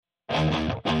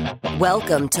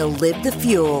Welcome to Live the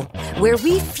Fuel, where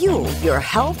we fuel your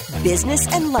health, business,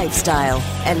 and lifestyle.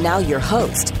 And now your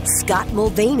host, Scott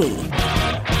Mulvaney.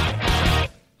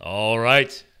 All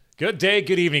right. Good day,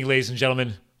 good evening, ladies and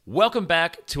gentlemen. Welcome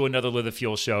back to another Live the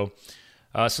Fuel show.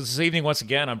 So this evening, once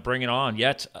again, I'm bringing on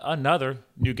yet another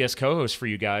new guest co-host for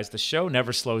you guys. The show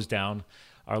never slows down.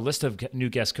 Our list of new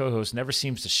guest co-hosts never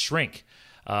seems to shrink.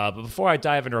 But before I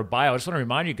dive into our bio, I just want to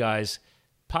remind you guys,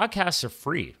 podcasts are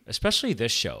free, especially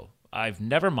this show. I've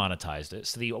never monetized it.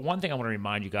 So the one thing I want to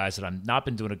remind you guys that I've not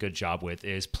been doing a good job with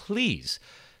is please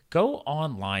go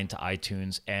online to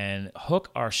iTunes and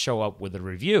hook our show up with a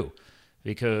review,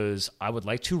 because I would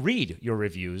like to read your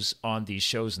reviews on these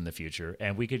shows in the future,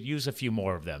 and we could use a few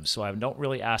more of them. So I don't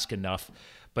really ask enough,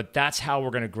 but that's how we're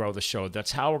going to grow the show.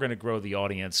 That's how we're going to grow the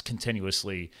audience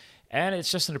continuously. And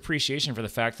it's just an appreciation for the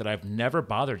fact that I've never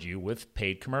bothered you with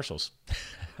paid commercials.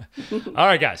 All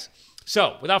right, guys.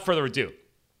 So without further ado,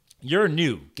 your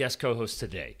new guest co-host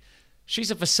today.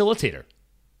 She's a facilitator,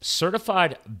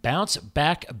 certified bounce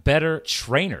back better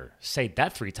trainer. Say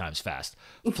that 3 times fast.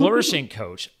 Flourishing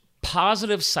coach,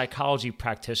 positive psychology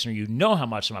practitioner. You know how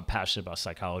much I'm passionate about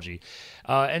psychology.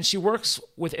 And she works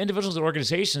with individuals and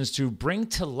organizations to bring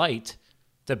to light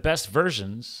the best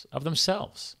versions of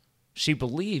themselves. She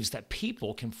believes that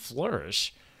people can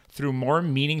flourish through more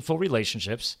meaningful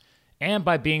relationships and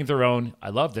by being their own, I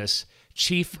love this,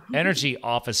 Chief Energy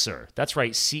Officer. That's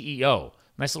right, CEO.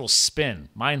 Nice little spin.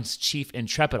 Mine's Chief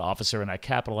Intrepid Officer, and I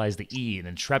capitalize the E in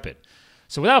Intrepid.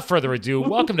 So without further ado,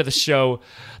 welcome to the show,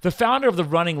 the founder of The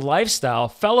Running Lifestyle,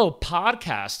 fellow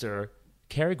podcaster,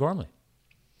 Carrie Gormley.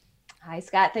 Hi,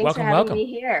 Scott. Thanks for having me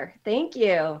here. Thank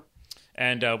you.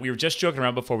 And we were just joking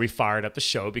around before we fired up the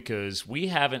show because we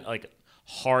haven't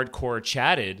hardcore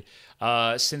chatted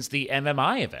since the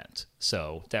MMI event.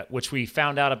 So which we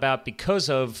found out about because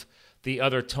of the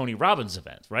other Tony Robbins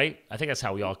event, right? I think that's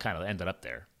how we all kind of ended up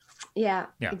there. Yeah.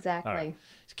 Exactly. Right.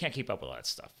 Can't keep up with all that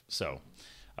stuff. So,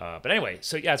 but anyway,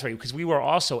 so yeah, that's right. Because we were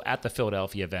also at the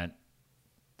Philadelphia event,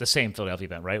 the same Philadelphia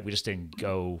event, right? We just didn't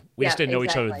go. We just didn't know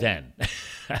each other then.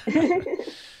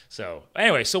 So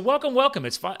anyway, so welcome.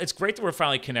 It's fun. It's great that we're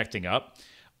finally connecting up.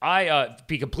 I,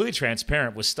 be completely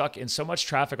transparent, was stuck in so much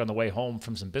traffic on the way home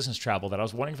from some business travel that I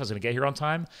was wondering if I was going to get here on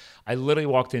time. I literally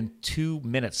walked in 2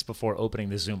 minutes before opening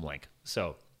the Zoom link.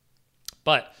 So,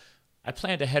 but I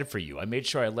planned ahead for you. I made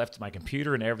sure I left my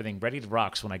computer and everything ready to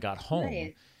rock. So when I got home,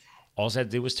 nice. All I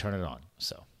had to do was turn it on.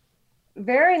 So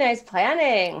very nice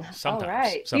planning. Sometimes, all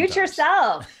right. sometimes. Future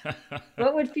self.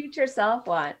 What would future self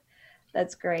want?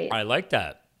 That's great. I like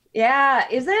that. Yeah.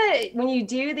 Is it when you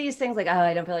do these things like, oh,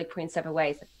 I don't feel like putting stuff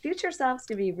away. So future self's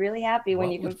to be really happy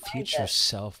when you can find it. What would future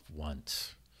self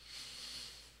want?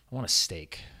 I want a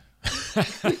steak.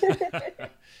 That's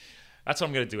what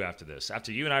I'm going to do after this.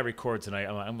 After you and I record tonight,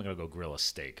 I'm going to go grill a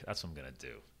steak. That's what I'm going to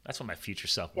do. That's what my future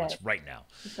self wants right now.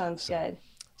 Sounds good.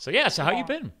 So yeah, so how you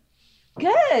been?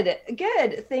 Good.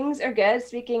 Things are good.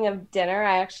 Speaking of dinner,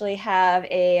 I actually have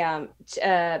a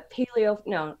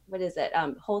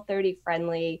Whole30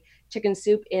 friendly chicken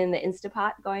soup in the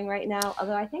Instapot going right now.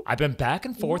 Although I think I've been back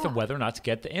and forth on whether or not to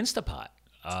get the Instapot.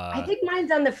 I think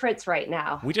mine's on the fritz right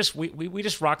now. We just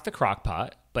rock the crock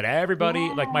pot, but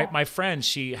everybody like my friend,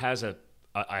 she has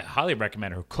I highly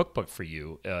recommend her cookbook for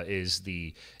you is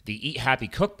the Eat Happy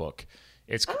cookbook.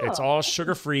 It's all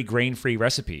sugar-free, grain-free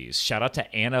recipes. Shout out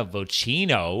to Anna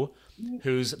Vocino,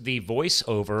 who's the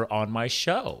voiceover on my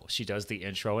show. She does the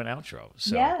intro and outro.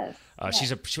 So yes.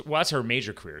 That's her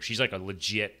major career. She's like a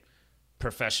legit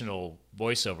professional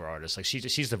voiceover artist. Like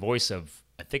she's the voice of,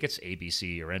 I think it's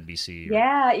ABC or NBC.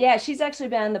 Yeah. She's actually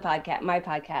been on the podcast, my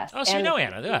podcast. Oh, so you know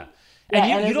Anna, yeah.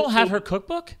 And you don't have her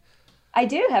cookbook? I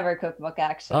do have her cookbook,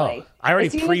 actually. Oh, I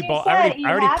already pre-bought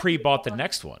the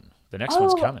next one. The next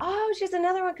one's coming. Oh, she's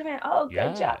another one coming out. Oh,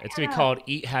 good job. It's going to be called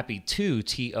Eat Happy 2,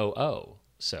 TOO.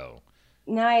 So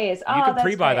nice. You can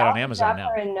pre-buy that on Amazon now.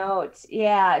 Drop her a note.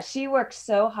 Yeah, she worked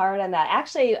so hard on that.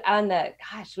 Actually,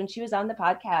 when she was on the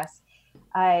podcast,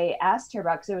 I asked her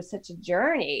about, because it was such a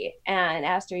journey, and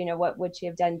asked her, what would she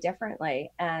have done differently?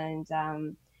 And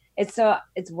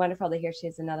it's wonderful to hear she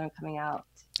has another one coming out.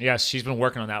 Yes, she's been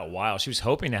working on that a while. She was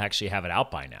hoping to actually have it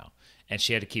out by now. And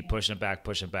she had to keep pushing it back.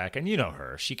 And you know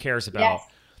her. She cares about,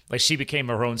 she became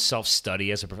her own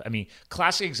self-study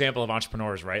classic example of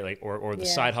entrepreneurs, right? Or the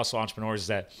side hustle entrepreneurs is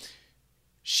that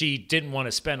she didn't want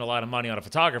to spend a lot of money on a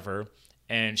photographer.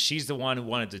 And she's the one who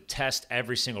wanted to test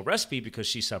every single recipe because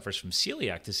she suffers from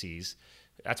celiac disease.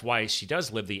 That's why she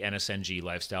does live the NSNG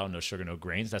lifestyle, no sugar, no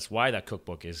grains. That's why that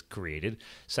cookbook is created.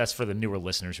 So that's for the newer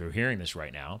listeners who are hearing this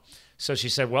right now. So she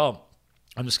said, well,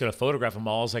 I'm just going to photograph them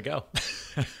all as I go.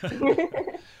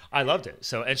 I loved it.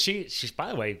 So, and she's, by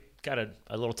the way, got a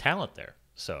little talent there.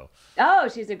 So, Oh,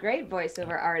 she's a great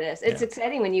voiceover artist. It's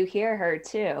exciting when you hear her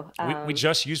too. we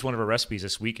just used one of her recipes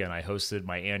this weekend. I hosted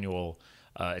my annual.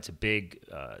 It's a big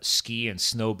ski and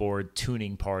snowboard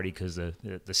tuning party because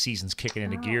the season's kicking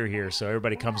into gear here. So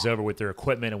everybody comes over with their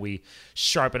equipment, and we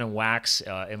sharpen and wax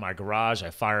in my garage.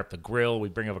 I fire up the grill. We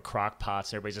bring over crock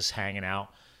pots. Everybody's just hanging out.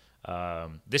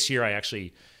 This year, I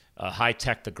actually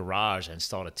high-tech the garage. I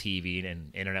installed a TV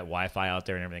and internet Wi-Fi out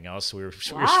there and everything else. So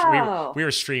we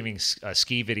were streaming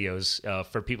ski videos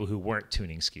for people who weren't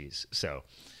tuning skis. So.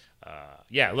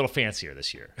 Yeah, a little fancier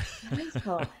this year. That's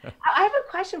cool. I have a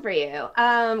question for you,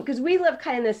 because we live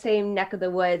kind of in the same neck of the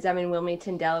woods. I'm in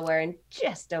Wilmington, Delaware, and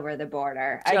just over the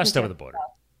border. Just over the border.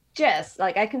 Just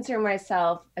like I consider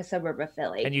myself a suburb of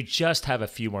Philly. And you just have a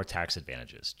few more tax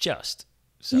advantages. Just.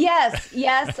 So.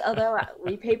 Yes. Although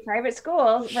we pay private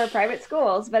schools for private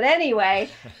schools, but anyway,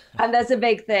 that's a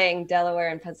big thing, Delaware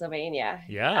and Pennsylvania.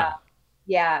 Yeah.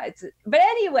 But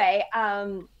anyway,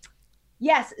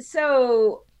 yes.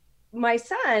 So. My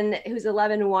son, who's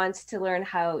 11, wants to learn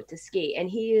how to ski, and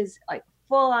he is like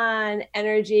full on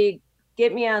energy.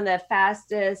 Get me on the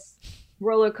fastest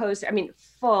roller coaster. I mean,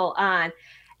 full on.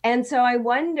 And so I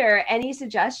wonder, any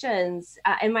suggestions?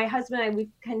 And my husband and I,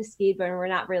 we've kind of skied, but we're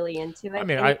not really into it. I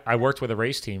mean, I worked with a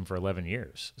race team for 11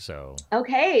 years, so.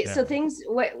 Okay, yeah. So things.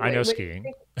 I know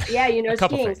skiing. Yeah, you know, a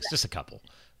couple skiing. Things, just a couple.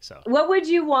 So, what would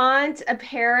you want a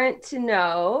parent to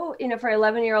know, for an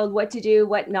 11-year-old, what to do,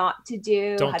 what not to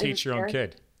do? Don't teach your own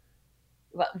kid.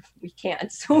 Well, we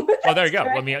can't. So oh, there you go.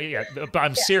 Right. I mean, yeah, but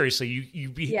I'm seriously,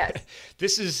 yes.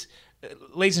 This is,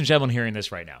 ladies and gentlemen hearing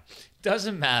this right now,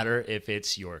 doesn't matter if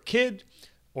it's your kid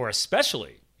or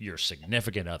especially your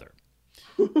significant other.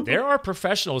 There are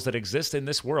professionals that exist in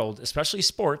this world, especially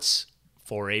sports,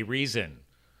 for a reason.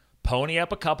 Pony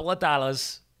up a couple of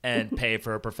dollars and pay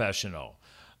for a professional.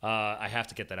 I have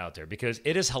to get that out there because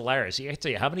it is hilarious. I can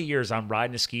tell you how many years I'm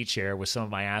riding a ski chair with some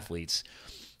of my athletes,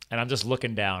 and I'm just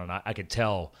looking down, and I could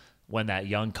tell when that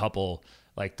young couple,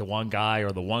 like the one guy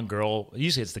or the one girl,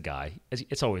 usually it's the guy.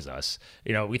 It's always us.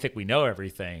 We think we know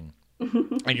everything,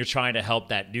 and you're trying to help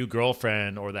that new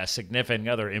girlfriend or that significant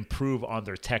other improve on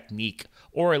their technique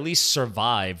or at least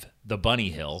survive the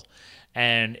bunny hill,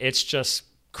 and it's just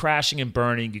crashing and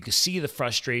burning. You can see the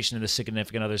frustration in the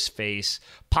significant other's face,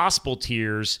 possible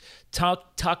tears,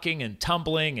 tucking and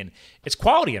tumbling, and it's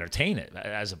quality entertainment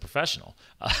as a professional.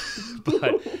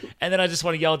 And then I just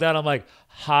want to yell down, I'm like,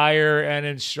 hire an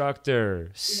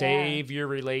instructor, save your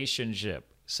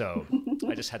relationship. So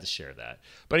I just had to share that.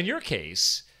 But in your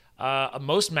case,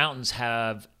 most mountains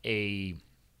have they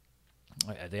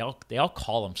all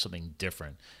call them something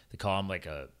different. They call them like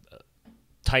a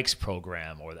Tykes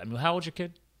program, or how old's your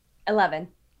kid? 11.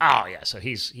 Oh yeah, so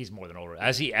he's more than older.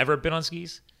 Has he ever been on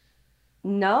skis?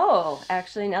 No,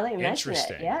 actually, now that you mention it,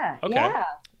 Interesting. yeah. Okay. Yeah.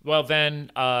 Well then,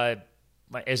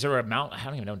 is there a mountain? I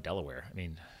don't even know in Delaware. I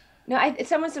mean, no.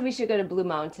 Someone said we should go to Blue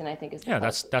Mountain. I think is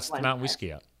that's the mountain we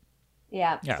ski at.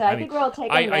 Yeah. So I think we'll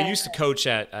take. I used to coach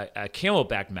at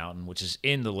Camelback Mountain, which is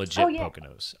in the legit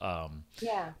Poconos.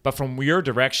 Yeah. But from your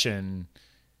direction.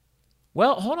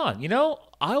 Well, hold on.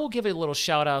 I will give a little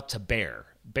shout out to Bear.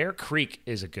 Bear Creek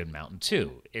is a good mountain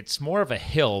too. It's more of a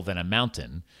hill than a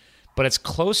mountain, but it's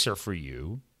closer for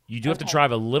you. You do have to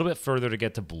drive a little bit further to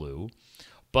get to Blue,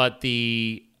 but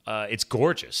it's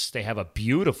gorgeous. They have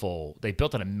they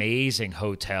built an amazing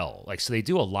hotel. So they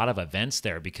do a lot of events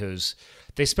there because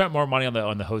they spent more money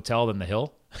on the hotel than the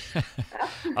hill.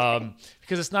 Because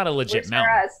it's not a legit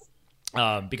mountain.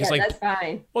 That's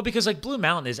fine. Well, because Blue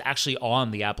Mountain is actually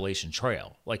on the Appalachian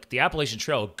Trail. The Appalachian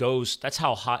Trail goes, that's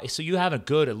how high. So you have a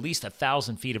good at least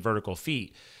 1,000 feet of vertical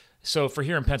feet. So for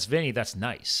here in Pennsylvania, that's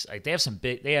nice. For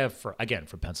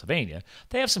Pennsylvania,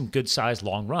 they have some good sized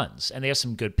long runs and they have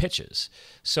some good pitches.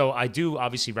 So I do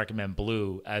obviously recommend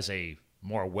Blue as a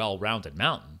more well-rounded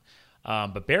mountain.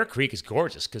 But Bear Creek is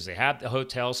gorgeous because they have the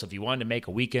hotel. So if you wanted to make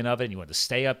a weekend of it and you wanted to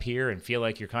stay up here and feel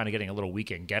like you're kind of getting a little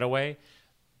weekend getaway,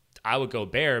 I would go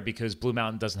Bear because Blue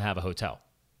Mountain doesn't have a hotel.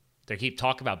 They keep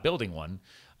talking about building one.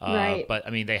 Right. But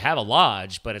I mean, they have a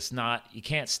lodge, but it's not, you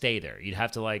can't stay there. You'd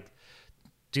have to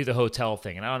do the hotel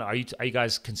thing. And I don't know, are you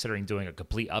guys considering doing a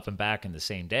complete up and back in the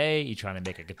same day? You trying to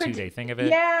make a 2-day thing of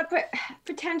it? Yeah, but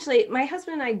potentially. My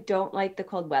husband and I don't like the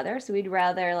cold weather, so we'd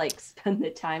rather spend the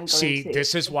time going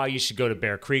this is why you should go to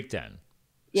Bear Creek then.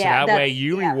 Yeah, so that way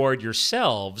you reward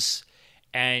yourselves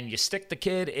and you stick the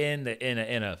kid in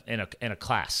a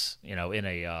class,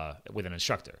 with an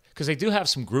instructor. Because they do have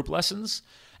some group lessons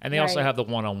and they also have the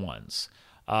one-on-ones.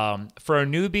 For a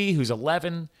newbie who's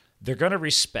 11, they're going to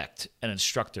respect an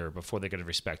instructor before they're going to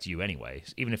respect you anyway,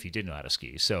 even if you did know how to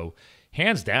ski. So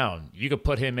hands down, you could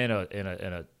put him in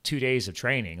a 2 days of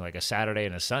training, like a Saturday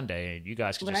and a Sunday, and you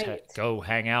guys could just go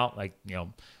hang out. Like, you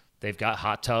know, they've got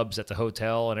hot tubs at the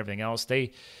hotel and everything else.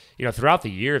 They, you know, throughout the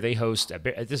year, they host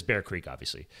at this Bear Creek,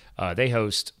 obviously, they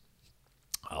host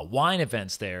wine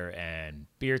events there and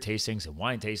beer tastings and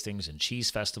wine tastings and cheese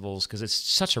festivals, because it's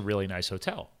such a really nice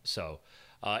hotel. So,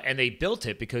 and they built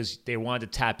it because they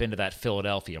wanted to tap into that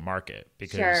Philadelphia market,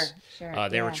 because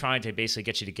they were trying to basically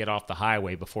get you to get off the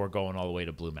highway before going all the way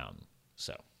to Blue Mountain.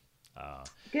 So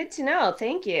good to know.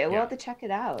 Thank you. We'll have to check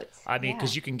it out. I mean,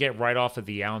 because you can get right off of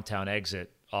the Allentown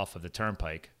exit off of the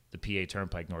Turnpike, the PA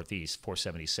Turnpike Northeast,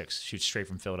 476, shoots straight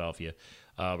from Philadelphia,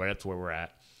 right up to where we're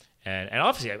at. And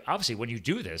obviously, when you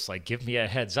do this, like, give me a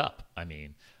heads up. I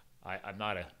mean, I'm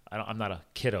not a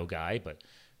kiddo guy, but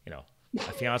you know, my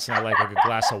fiance and I like a good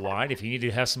glass of wine. If you need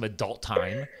to have some adult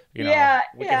time, you know,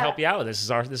 we can help you out. This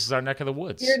is our neck of the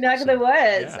woods. Your neck of the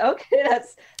woods. Yeah. Okay, that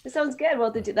sounds good.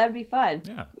 Well, that'd be fun.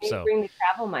 Yeah. Maybe so bring the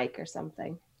travel mic or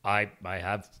something. I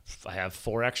have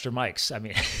 4 extra mics. I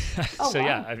mean, so wow.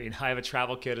 Yeah. I mean, I have a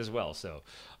travel kit as well. So,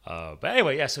 but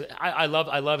anyway, yeah. So I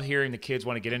love hearing the kids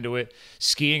want to get into it.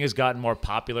 Skiing has gotten more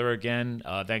popular again,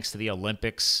 thanks to the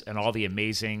Olympics and all the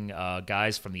amazing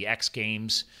guys from the X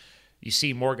Games. You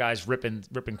see more guys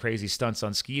ripping crazy stunts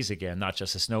on skis again, not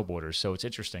just the snowboarders. So it's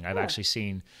interesting. I've actually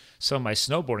seen some of my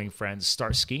snowboarding friends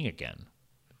start skiing again.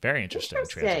 Very interesting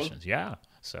transitions. Yeah.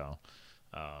 So,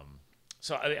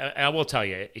 so I will tell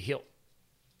you, he'll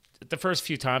the first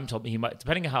few times told me he might,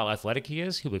 depending on how athletic he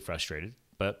is, he'll be frustrated,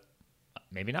 but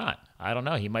maybe not. I don't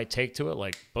know. He might take to it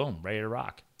like boom, ready to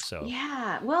rock. So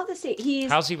yeah, well,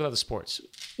 how's he with other sports?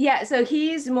 Yeah, so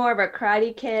he's more of a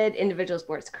karate kid, individual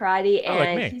sports karate, and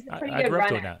like me. He's a pretty I good grew up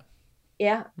runner. doing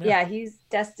that. Yeah, he's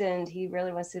destined. He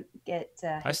really wants to get.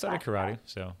 I studied karate.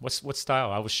 So what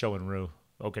style? I was Shoin-ryu,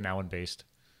 Okinawan based.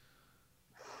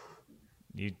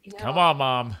 You come on,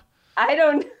 Mom. I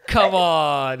don't. Come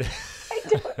on.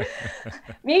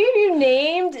 Maybe if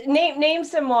you name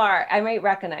some more, I might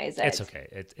recognize it. It's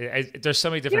okay. There's so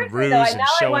many different Seriously, ryus though, and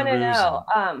now I want to Shoin-ryus.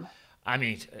 know. I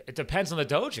mean, it depends on the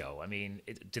dojo. I mean,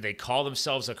 do they call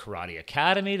themselves a karate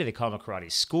academy? Do they call them a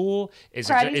karate school? Is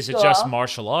it just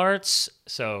martial arts?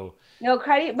 So no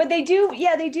karate, but they do.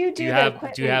 Yeah, they do. Do you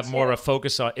have more of a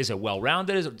focus on? Is it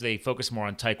well-rounded? Do they focus more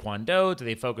on taekwondo? Do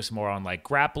they focus more on like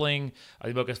grappling?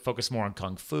 Are they focus more on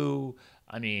kung fu?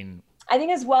 I mean, I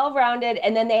think it's well-rounded,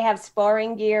 and then they have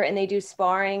sparring gear, and they do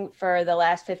sparring for the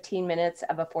last 15 minutes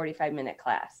of a 45-minute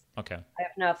class. Okay. I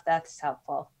don't know if that's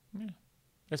helpful. Yeah.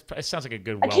 It sounds like a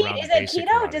good, well-rounded basic Aikido?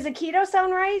 karate. Does Aikido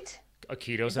sound right?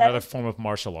 Aikido is another form of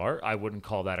martial art. I wouldn't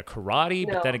call that a karate,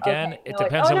 but then again, it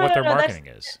depends on what their marketing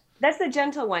is. That's the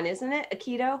gentle one, isn't it?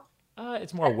 Aikido?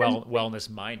 It's more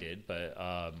wellness-minded,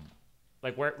 but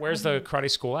like where's the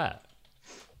karate school at?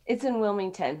 It's in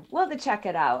Wilmington. We'll have to check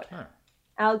it out. Huh.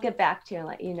 I'll get back to you and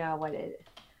let you know what it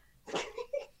is.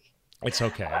 It's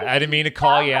okay. I didn't mean to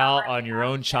call you out on your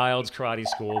own child's karate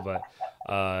school, but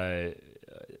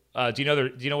do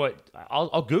you know what?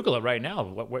 I'll Google it right now.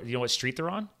 What you know what street they're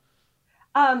on?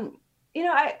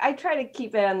 I try to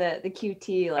keep it on the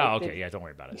QT. Like, oh, okay. Yeah, don't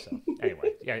worry about it. So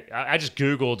anyway, yeah, I just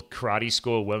Googled karate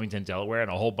school, Wilmington, Delaware,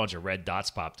 and a whole bunch of red dots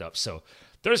popped up. So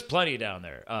there's plenty down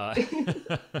there. But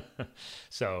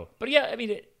yeah, I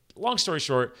mean, long story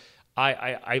short,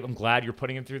 I'm glad you're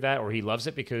putting him through that, or he loves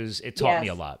it, because it taught me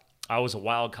a lot. I was a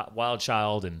wild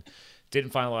child and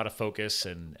didn't find a lot of focus,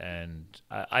 and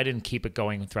I didn't keep it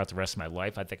going throughout the rest of my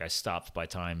life. I think I stopped by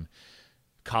the time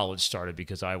college started,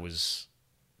 because I was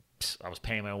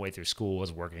paying my own way through school. I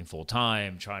was working full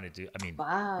time, trying to do. I mean,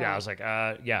 I was like,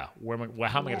 how am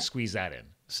I going to squeeze that in?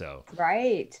 So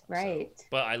right.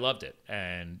 But I loved it,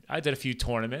 and I did a few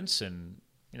tournaments, and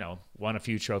won a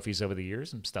few trophies over the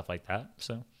years and stuff like that.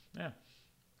 So yeah,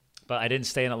 but I didn't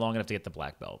stay in it long enough to get the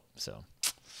black belt. So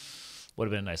would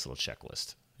have been a nice little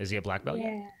checklist. Is he a black belt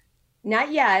yet?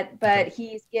 Not yet, but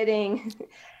he's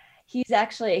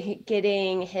actually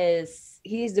getting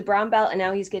he's the brown belt, and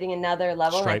now he's getting another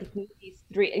level. Stripe. He's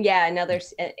 3. Yeah, another.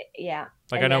 Yeah.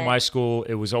 Like, I know my school,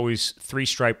 it was always 3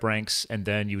 stripe ranks, and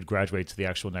then you would graduate to the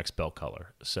actual next belt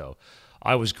color. So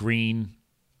I was green.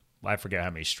 I forget how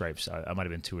many stripes. I might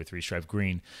have been 2 or 3 stripe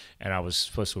green, and I was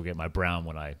supposed to get my brown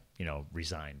when I,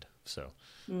 resigned. So,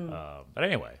 but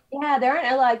anyway. Yeah, there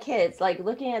aren't a lot of kids. Like,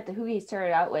 looking at who he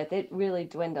started out with, it really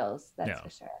dwindles. That's for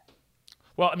sure.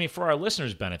 Well, I mean, for our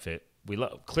listeners' benefit,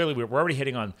 clearly we're already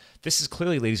hitting on, this is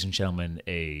clearly, ladies and gentlemen,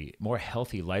 a more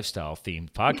healthy lifestyle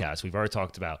themed podcast. We've already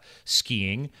talked about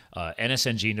skiing,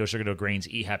 NSNG, No Sugar No Grains,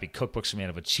 Eat Happy cookbooks from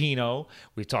Anna Vocino.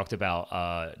 We've talked about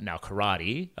now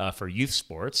karate for youth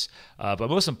sports. But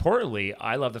most importantly,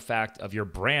 I love the fact of your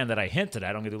brand that I hinted at.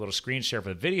 I'm going to do a little screen share for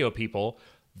the video people,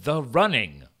 the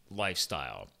running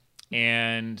lifestyle.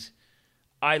 And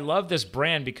I love this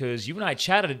brand because you and I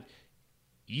chatted,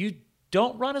 you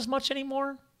don't run as much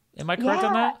anymore. Am I correct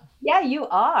on that? Yeah, you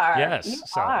are. Yes. You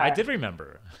so are. I did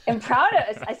remember. I'm proud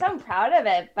of it. I sound proud of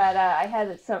it, but I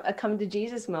had a come to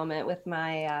Jesus moment with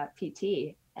my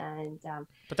PT, and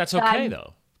but that's okay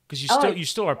though, because you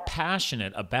still are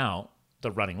passionate about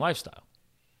the running lifestyle.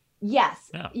 Yes.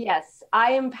 Yeah. Yes,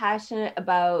 I am passionate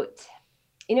about.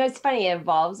 It's funny. It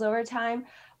evolves over time.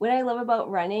 What I love about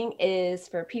running is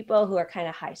for people who are kind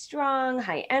of high strung,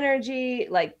 high energy,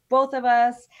 like both of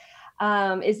us.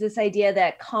 Is this idea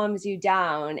that calms you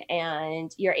down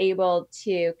and you're able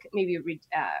to maybe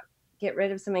get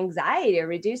rid of some anxiety or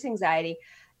reduce anxiety.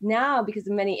 Now, because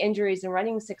of many injuries and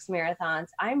running 6 marathons,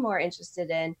 I'm more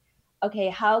interested in, okay,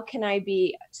 how can I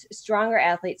be a stronger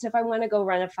athlete? So if I want to go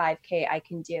run a 5K, I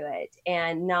can do it.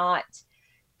 And not,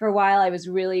 for a while, I was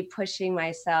really pushing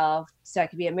myself so I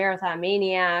could be a marathon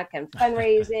maniac and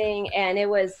fundraising. And it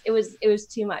was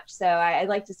too much. So I'd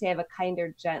like to say I have a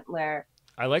kinder, gentler.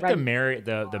 I like the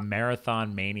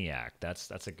marathon maniac. That's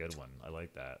a good one. I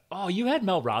like that. Oh, you had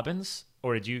Mel Robbins,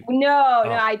 or did you? No,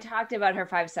 I talked about her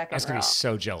 5 second. I was gonna be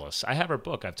so jealous. I have her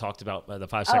book. I've talked about the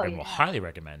 5 second. Will highly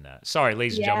recommend that. Sorry,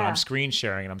 ladies and gentlemen, I'm screen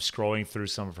sharing and I'm scrolling through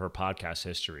some of her podcast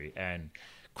history. And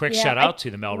quick shout out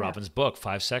to the Mel Robbins book.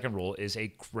 5 Second Rule is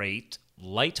a great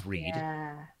light read,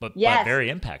 but very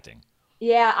impacting.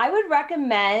 Yeah, I would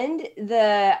recommend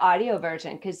the audio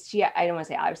version because I don't want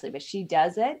to say obviously, but she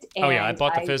does it. And I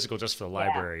bought the physical just for the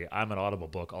library. I'm an Audible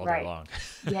book all day long.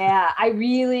 Yeah,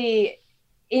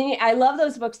 I love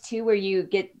those books too, where you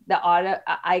get the audio.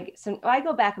 I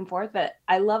go back and forth, but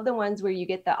I love the ones where you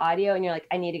get the audio and you're like,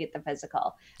 I need to get the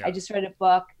physical. Yeah. I just read a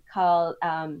book called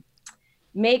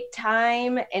Make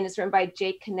Time, and it's written by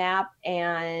Jake Knapp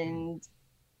and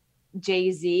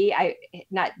Jay-Z.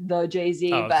 Not the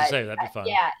Jay-Z, but that'd be fun.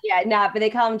 But they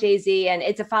call him Jay-Z, and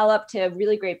it's a follow-up to a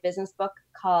really great business book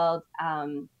called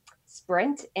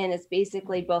Sprint, and it's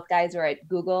basically both guys are at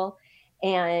Google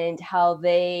and how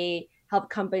they help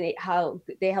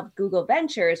Google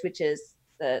Ventures, which is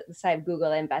the side of Google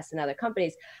that invests in other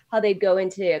companies, how they'd go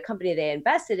into a company they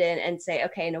invested in and say,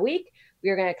 okay, in a week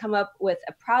we're going to come up with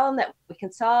a problem that we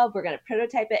can solve. We're going to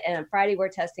prototype it. And on Friday, we're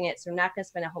testing it. So we're not going to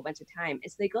spend a whole bunch of time.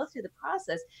 And so they go through the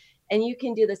process. And you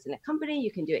can do this in a company.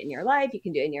 You can do it in your life. You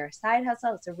can do it in your side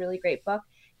hustle. It's a really great book.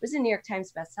 It was a New York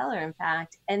Times bestseller, in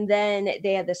fact. And then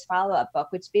they have this follow-up book,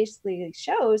 which basically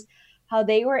shows how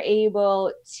they were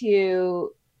able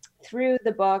to, through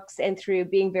the books and through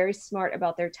being very smart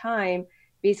about their time,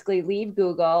 basically leave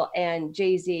Google. And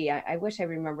Jay-Z, I wish I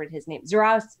remembered his name,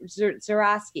 John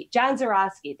Zarowski.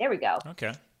 There we go.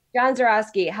 Okay. John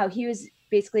Zarowski, how he was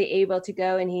basically able to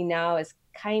go, and he now is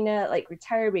kind of like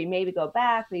retired, but he maybe go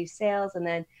back, leave sales. And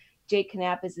then Jake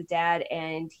Knapp is the dad,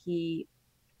 and he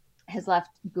has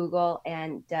left Google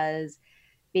and does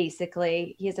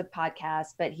basically, he has a podcast,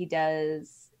 but he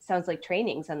sounds like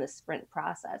trainings on the sprint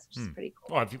process, which is pretty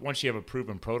cool. Well, once you have a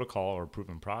proven protocol or a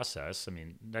proven process, I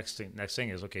mean, next thing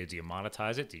is, okay, do you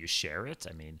monetize it? Do you share it?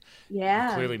 I mean, you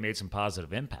clearly made some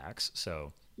positive impacts.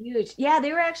 So huge. Yeah,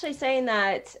 they were actually saying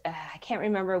that, I can't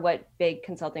remember what big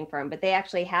consulting firm, but they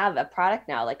actually have a product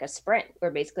now, like a sprint,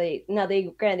 where basically,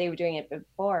 they were doing it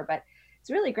before, but it's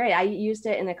really great. I used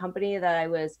it in a company that I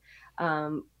was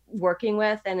working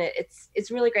with, and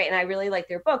it's really great. And I really like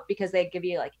their book because they give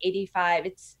you like 85.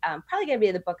 It's probably going to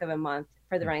be the book of a month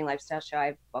for the Running Lifestyle Show. I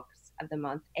have books of the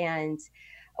month, and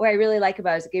what I really like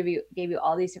about it is it gave you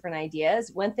all these different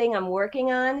ideas. One thing I'm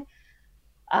working on,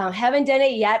 haven't done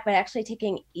it yet, but actually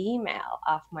taking email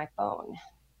off my phone.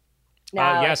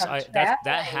 Now, yes,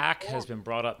 that hack has been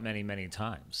brought up many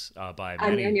times by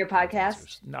many on your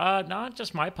podcast. Not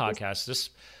just my podcast.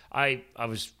 I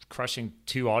was crushing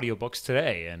 2 audiobooks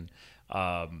today, and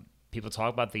people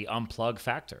talk about the unplug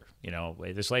factor.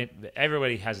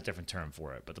 Everybody has a different term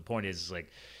for it, but the point is like,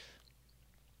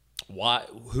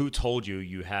 who told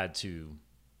you had to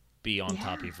be on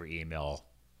top of your email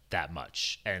that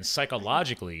much? And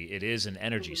psychologically, it is an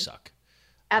energy suck.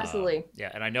 Absolutely.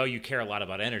 And I know you care a lot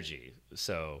about energy.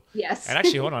 So yes. And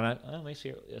actually, hold on. Let me see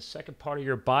a second part of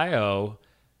your bio.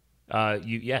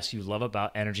 You love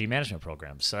about energy management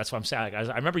programs. So that's what I'm saying.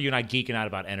 I remember you and I geeking out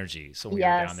about energy. So we were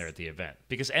down there at the event,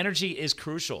 because energy is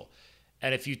crucial.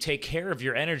 And if you take care of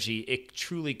your energy, it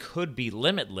truly could be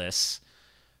limitless.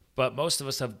 But most of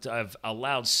us have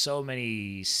allowed so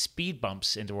many speed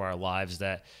bumps into our lives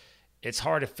that it's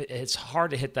hard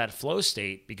to hit that flow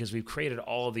state because we've created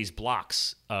all of these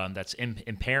blocks that's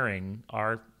impairing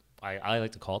our. I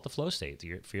like to call it the flow state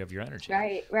for your energy.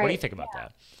 Right. What do you think about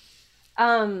that?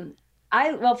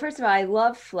 Well, first of all, I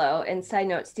love flow. And side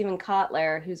note, Stephen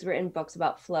Kotler, who's written books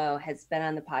about flow, has been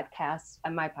on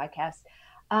my podcast.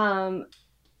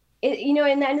 In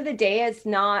the end of the day, it's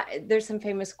not, there's some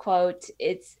famous quote.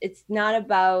 It's not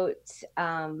about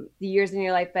the years in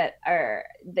your life, but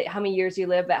how many years you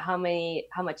live, but how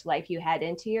much life you had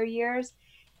into your years.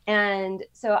 And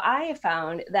so I have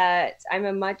found that I'm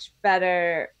a much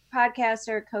better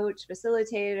podcaster, coach,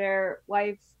 facilitator,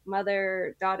 wife,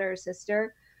 mother, daughter,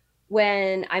 sister,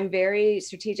 when I'm very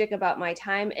strategic about my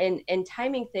time and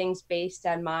timing things based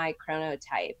on my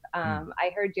chronotype.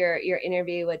 I heard your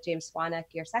interview with James Swanwick,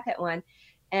 your second one,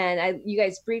 and you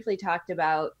guys briefly talked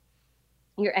about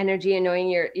your energy and knowing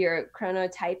your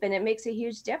chronotype, and it makes a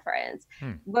huge difference.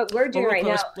 What we're doing right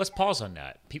now. Let's pause on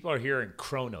that. People are hearing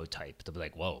chronotype. They'll be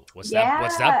like, "Whoa, what's that?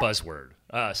 What's that buzzword?"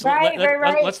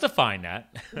 Right. Let's define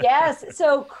that. Yes.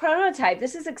 So chronotype.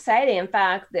 This is exciting. In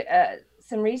fact,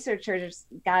 some researchers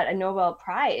got a Nobel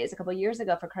Prize a couple of years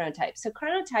ago for chronotypes. So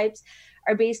chronotypes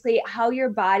are basically how your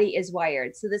body is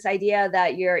wired. So this idea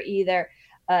that you're either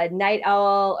a night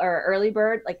owl or early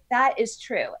bird, like that is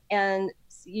true. And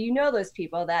you know those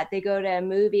people that they go to a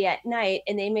movie at night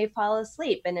and they may fall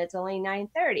asleep and it's only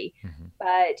 9:30,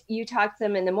 but you talk to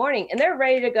them in the morning and they're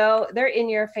ready to go. They're in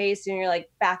your face and you're like,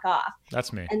 back off.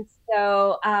 That's me. And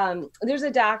so there's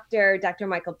a doctor, Dr.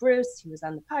 Michael Breus, who was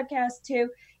on the podcast too.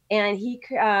 And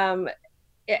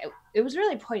it was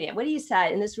really poignant. What he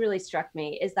said, and this really struck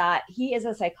me, is that he is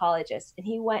a psychologist and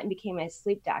he went and became a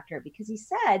sleep doctor because he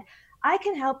said, I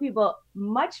can help people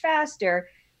much faster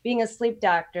being a sleep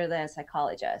doctor than a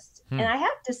psychologist. And I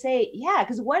have to say, yeah,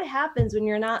 because what happens when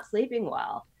you're not sleeping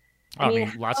well? I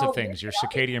mean, lots of things. Your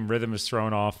circadian rhythm is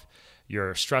thrown off.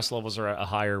 Your stress levels are at a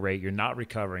higher rate. You're not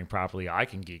recovering properly. I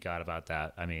can geek out about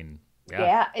that. I mean,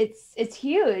 yeah, it's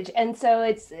huge. And so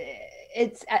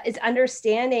it's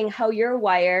understanding how you're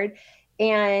wired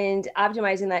and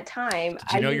optimizing that time.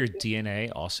 Did you know your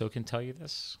DNA also can tell you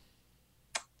this?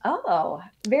 Oh,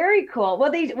 very cool. Well,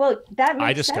 that makes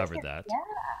I discovered sense. that.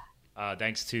 Yeah.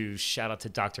 Thanks to shout out to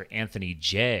Dr. Anthony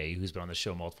J, who's been on the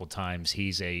show multiple times.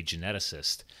 He's a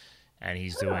geneticist, and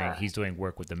he's doing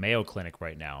work with the Mayo Clinic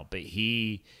right now. But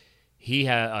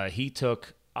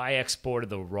I exported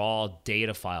the raw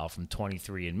data file from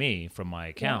 23andMe from my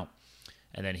account,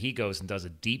 and then he goes and does a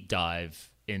deep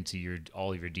dive into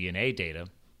all of your DNA data.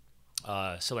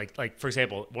 So like for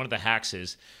example, one of the hacks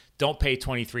is don't pay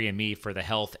 23andMe for the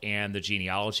health and the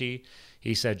genealogy.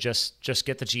 He said just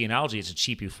get the genealogy. It's a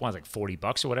cheap one, like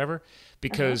 $40 or whatever,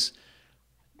 because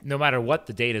no matter what,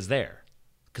 the data is there.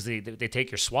 Because they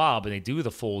take your swab and they do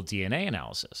the full DNA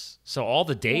analysis. So all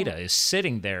the data is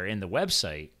sitting there in the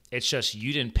website. It's just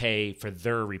you didn't pay for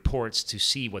their reports to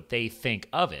see what they think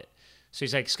of it. So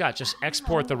he's like, Scott, just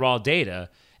export the raw data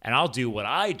and I'll do what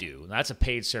I do. And that's a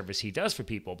paid service he does for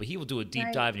people, but he will do a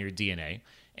deep dive in your DNA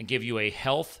and give you a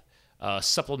health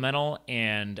supplemental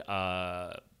and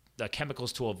the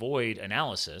chemicals to avoid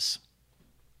analysis.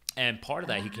 And part of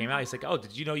that, he came out, he's like, oh,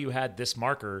 did you know you had this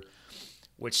marker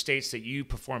which states that you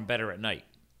perform better at night?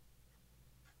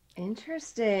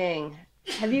 Interesting.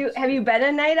 Have you been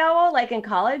a night owl? Like in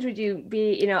college, would you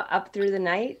be, up through the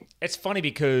night? It's funny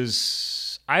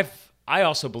because I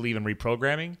also believe in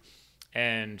reprogramming,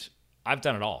 and I've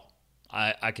done it all.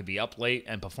 I could be up late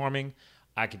and performing.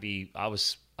 I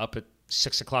was up at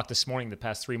 6 o'clock this morning the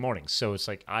past 3 mornings. So it's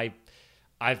like I'm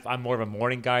more of a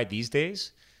morning guy these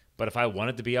days. But if I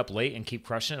wanted to be up late and keep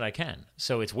crushing it, I can.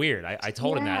 So it's weird. I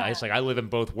told him that. I live in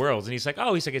both worlds. And he's like,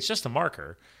 it's just a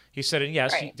marker. He said, and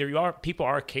yes, people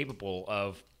are capable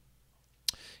of,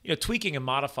 tweaking and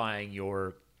modifying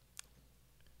your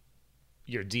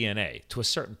DNA to a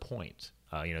certain point.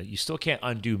 You still can't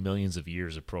undo millions of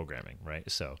years of programming, right?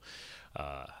 So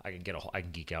I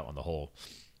can geek out on the whole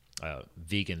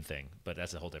vegan thing, but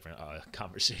that's a whole different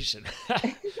conversation.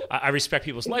 I respect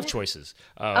people's life choices.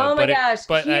 But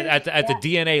at the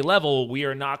DNA level, we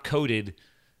are not coded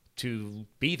to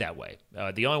be that way.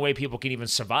 The only way people can even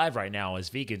survive right now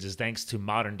as vegans is thanks to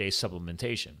modern day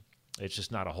supplementation. It's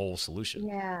just not a whole solution.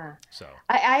 Yeah. So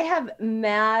I have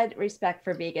mad respect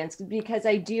for vegans because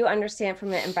I do understand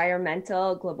from an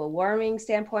environmental global warming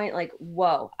standpoint, like,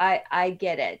 whoa, I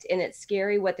get it. And it's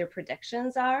scary what their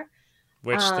predictions are.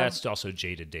 Which that's also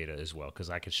jaded data as well, because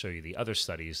I could show you the other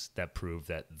studies that prove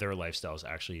that their lifestyle is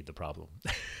actually the problem.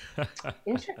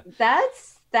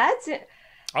 That's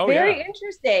very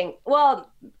interesting.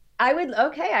 Well, I would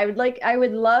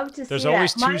love to see. There's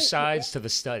always two sides to the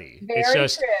study.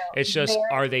 It's just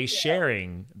are they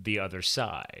sharing the other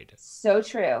side? So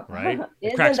true. Right?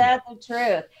 Isn't that the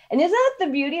truth? And isn't that the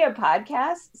beauty of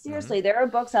podcasts? Seriously, there are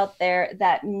books out there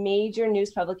that major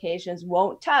news publications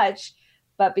won't touch,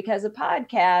 but because of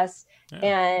podcasts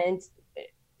and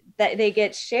that they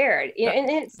get shared.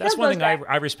 That's one thing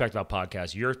I respect about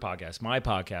podcasts, your podcast, my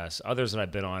podcast, others that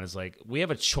I've been on, is like we have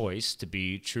a choice to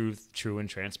be true and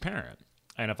transparent.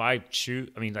 And if I choose,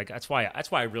 I mean, like that's why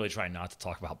I really try not to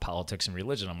talk about politics and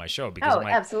religion on my show, because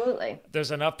absolutely.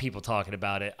 There's enough people talking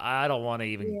about it. I don't want to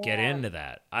even get into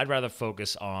that. I'd rather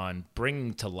focus on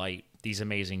bringing to light these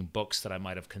amazing books that I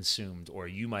might have consumed or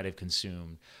you might have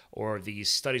consumed, or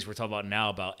these studies we're talking about now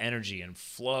about energy and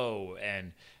flow,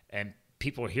 and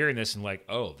people are hearing this and like,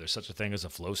 oh, there's such a thing as a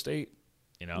flow state,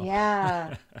 you know?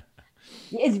 Yeah.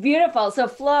 It's beautiful. So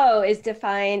flow is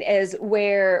defined as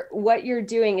where what you're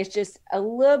doing is just a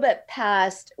little bit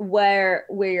past where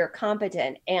you're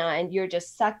competent and you're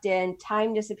just sucked in,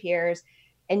 time disappears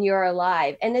and you're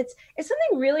alive. And it's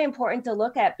something really important to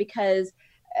look at because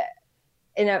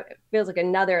it feels like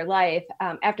another life.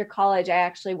 After college, I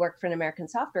actually worked for an American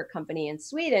software company in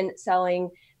Sweden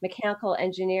selling mechanical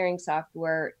engineering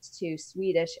software to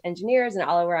Swedish engineers and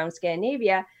all around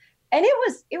Scandinavia. And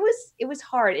it was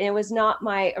hard and it was not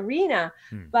my arena.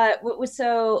 But what was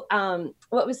so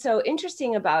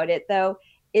interesting about it though,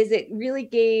 is it really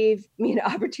gave me an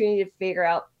opportunity to figure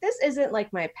out this isn't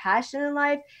like my passion in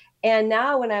life. And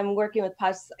now when I'm working with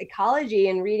psychology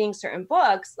and reading certain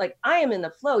books, like I am in the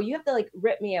flow. You have to like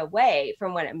rip me away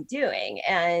from what I'm doing.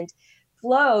 And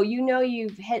flow,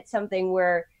 you've hit something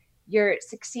where you're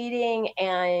succeeding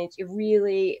and you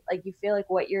really like, you feel like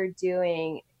what you're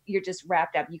doing, you're just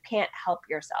wrapped up. You can't help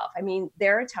yourself. I mean,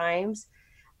 there are times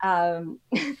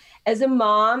as a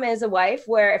mom, as a wife,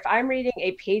 where if I'm reading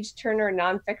a page turner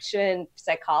nonfiction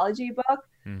psychology book,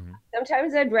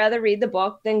 sometimes I'd rather read the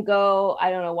book than go, I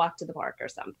don't know, walk to the park or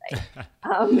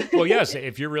something. Well, yes,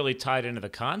 if you're really tied into the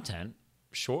content,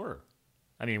 sure.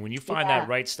 I mean, when you find that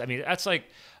right, I mean, that's like,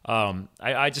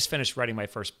 I just finished writing my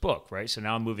first book, right? So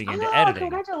now I'm moving into editing.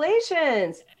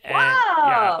 Congratulations. And,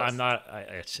 wow. Yeah, I'm not,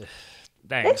 it's,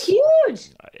 thanks. That's huge.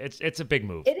 It's a big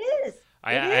move. It is.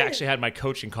 I actually had my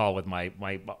coaching call with my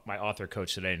author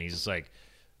coach today, and he's just like,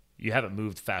 you haven't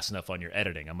moved fast enough on your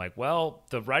editing. I'm like, well,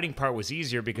 the writing part was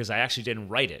easier because I actually didn't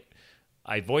write it.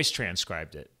 I voice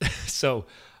transcribed it. So,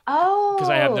 because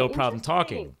I have no problem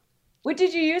talking. What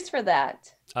did you use for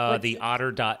that? The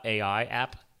Otter.ai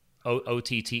app,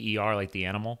 OTTER, like the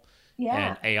animal. Yeah.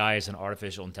 And AI is an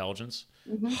artificial intelligence.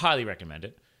 Highly recommend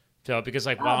it. So, because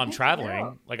like while I'm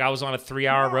traveling, like I was on a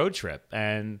 3-hour road trip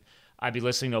and I'd be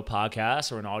listening to a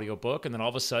podcast or an audio book, and then all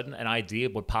of a sudden an idea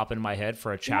would pop into my head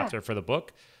for a chapter for the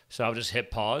book. So I would just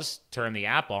hit pause, turn the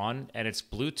app on, and it's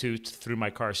Bluetooth through my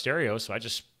car stereo. So I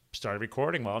just started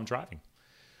recording while I'm driving.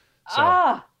 So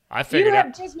I figured you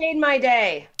have just made my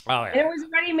day. Oh, yeah. And it was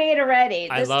already made already.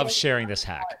 I love sharing this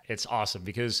hack. It's awesome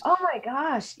because oh my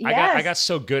gosh, yes. I got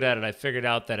so good at it. I figured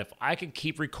out that if I could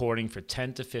keep recording for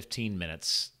 10 to 15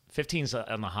 minutes, 15's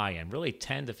on the high end, really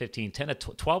 10 to 15, 10 to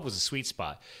 12 was a sweet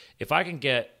spot. If I can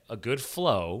get a good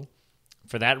flow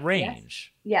for that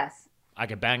range, yes. I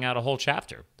could bang out a whole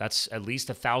chapter. That's at least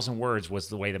 1,000 words was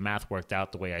the way the math worked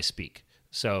out, the way I speak.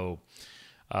 So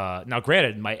now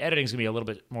granted, my editing is gonna be a little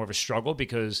bit more of a struggle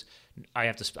because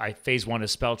phase one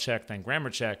is spell check, then grammar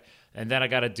check, and then I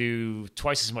got to do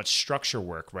twice as much structure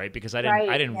work, right? Because I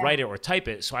didn't write it or type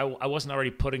it, so I wasn't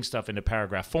already putting stuff into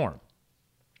paragraph form.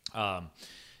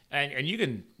 And you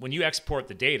can, when you export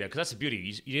the data, because that's the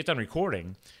beauty, you get done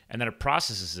recording, and then it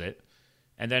processes it,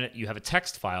 and then you have a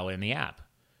text file in the app.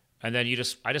 And then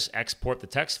I just export the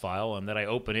text file, and then I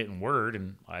open it in Word,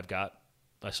 and I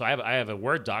have a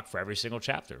Word doc for every single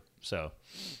chapter. So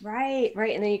right,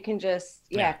 and then you can just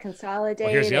consolidate.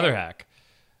 Well, here's the other hack.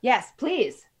 Yes,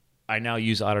 please. I now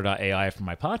use Otter.ai for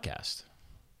my podcast.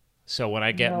 So when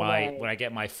I get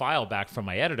my file back from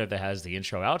my editor that has the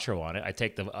intro outro on it, I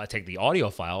take the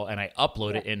audio file and I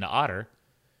upload it into Otter.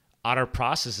 Otter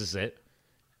processes it,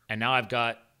 and now I've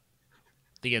got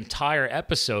the entire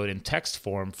episode in text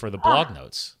form for the blog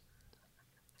notes.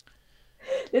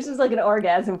 This is like an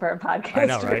orgasm for a podcaster. I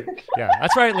know, right? Yeah,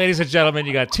 that's right, ladies and gentlemen.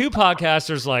 You got two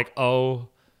podcasters like, oh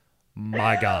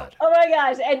my God. Oh my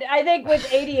gosh. And I think with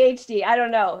ADHD, I don't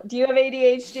know. Do you have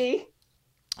ADHD?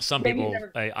 Some Maybe people,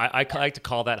 never- I like to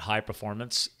call that high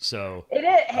performance. So It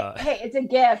is. Hey, it's a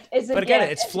gift. It's a but again,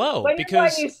 gift. it's flow when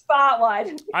because you spot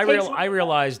one. I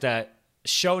realize that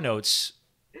show notes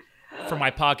for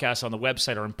my podcast on the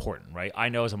website are important, right? I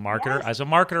know as a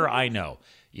marketer, I know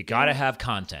you got to have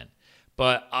content,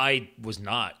 but I was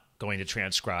not going to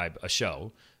transcribe a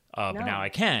show, but now I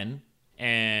can.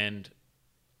 And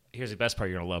here's the best part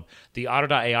you're going to love. The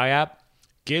Otter.ai app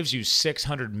gives you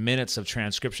 600 minutes of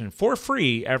transcription for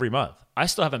free every month. I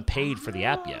still haven't paid for the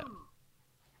app yet.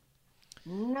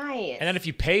 Nice. And then if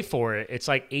you pay for it, it's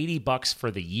like $80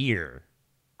 for the year.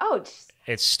 Oh,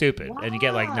 It's stupid. Wow. And you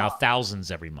get like now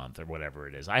thousands every month or whatever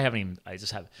it is.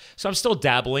 So I'm still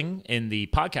dabbling in the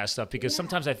podcast stuff because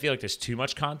sometimes I feel like there's too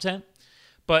much content,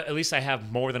 but at least I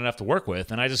have more than enough to work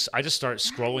with. And I just start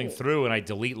scrolling through and I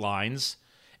delete lines,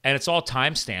 and it's all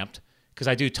time stamped because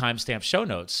I do timestamp show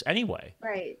notes anyway.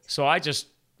 right. So I just,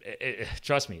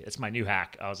 trust me, it's my new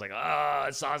hack. I was like, oh,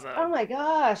 it's awesome. Oh my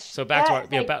gosh. So back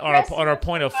to on our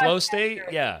point of flow state.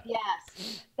 Podcaster. Yeah.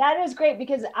 Yes. That is great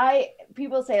because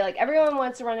people say like everyone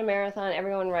wants to run a marathon,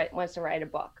 everyone wants to write a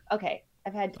book. Okay.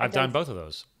 I've done both of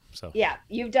those. So yeah,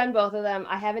 you've done both of them.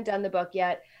 I haven't done the book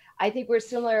yet. I think we're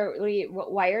similarly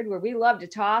wired where we love to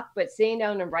talk, but sitting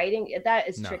down and writing, that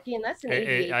is tricky. And that's an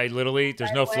easy. I literally,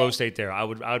 there's no flow state there. I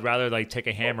would rather like take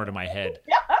a hammer to my head.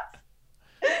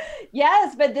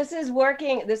 Yes, but this is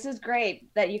working. This is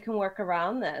great that you can work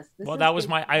around this. That was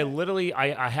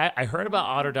I heard about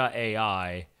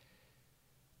Otter.ai.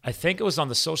 I think it was on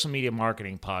the Social Media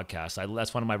Marketing Podcast.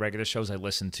 That's one of my regular shows I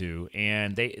listen to.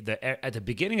 And at the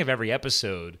beginning of every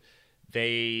episode,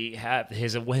 they have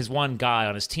his one guy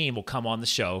on his team will come on the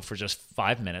show for just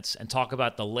 5 minutes and talk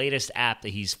about the latest app that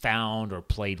he's found or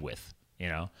played with, you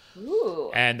know?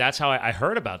 Ooh. And that's how I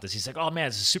heard about this. He's like, oh man,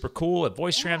 this is super cool. It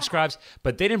voice transcribes,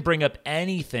 but they didn't bring up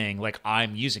anything like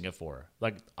I'm using it for.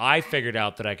 Like I figured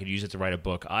out that I could use it to write a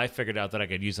book. I figured out that I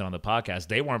could use it on the podcast.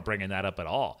 They weren't bringing that up at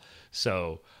all.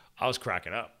 So I was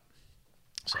cracking up.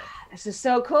 So this is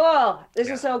so cool. This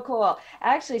is so cool.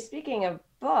 Actually, speaking of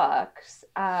books,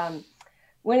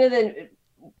 one of the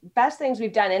best things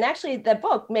we've done, and actually the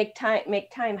book Make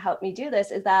Time helped me do this,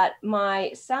 is that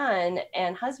my son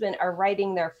and husband are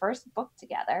writing their first book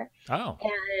together. Oh.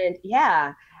 And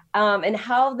and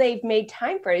how they've made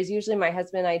time for it is usually my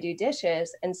husband and I do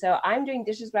dishes. And so I'm doing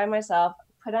dishes by myself,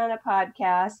 put on a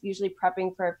podcast, usually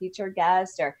prepping for a featured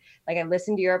guest, or like I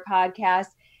listen to your podcast,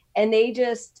 and they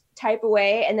just type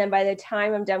away. And then by the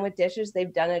time I'm done with dishes,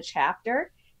 they've done a chapter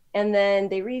and then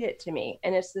they read it to me.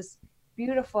 And it's this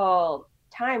beautiful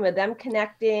time of them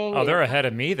connecting. Oh, they're ahead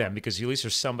of me then, because at least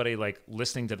there's somebody like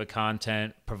listening to the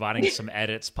content, providing some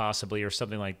edits possibly or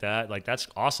something like that. Like that's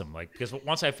awesome. Like, because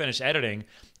once I finish editing,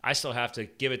 I still have to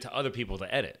give it to other people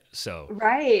to edit. So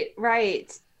right.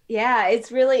 Yeah, it's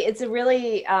been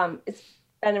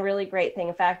a really great thing.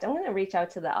 In fact, I'm going to reach out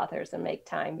to the authors and make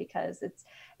time, because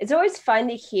it's always fun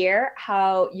to hear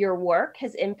how your work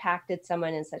has impacted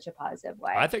someone in such a positive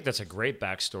way. I think that's a great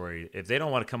backstory. If they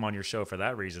don't want to come on your show for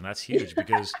that reason, that's huge,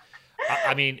 because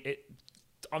I mean,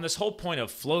 on this whole point of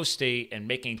flow state and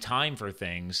making time for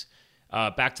things,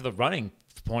 back to the running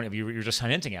point of you're just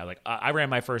hinting at, like I ran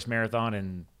my first marathon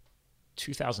in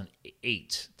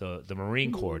 2008, the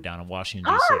Marine Corps down in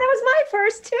Washington, D.C. Oh, that was my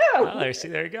first too. Oh,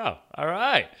 there you go. All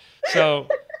right. So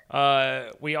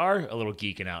we are a little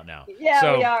geeking out now.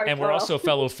 Yeah, we are. And we're also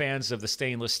fellow fans of the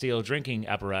stainless steel drinking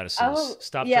apparatuses. Oh,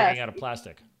 Stop yes. drinking out of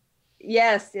plastic.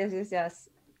 Yes.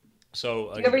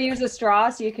 So Do you ever use a straw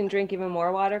so you can drink even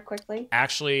more water quickly?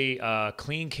 Actually,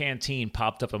 Clean Canteen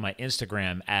popped up on my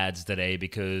Instagram ads today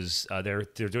because they're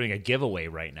doing a giveaway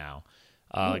right now.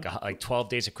 Like 12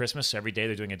 days of Christmas. Every day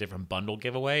they're doing a different bundle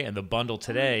giveaway. And the bundle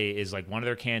today is like one of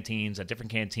their canteens, a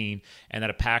different canteen, and then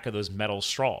a pack of those metal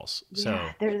straws.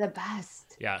 Yeah, they're the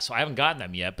best. Yeah, so I haven't gotten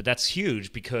them yet, but that's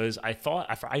huge because I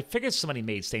figured somebody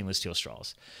made stainless steel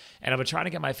straws. And I've been trying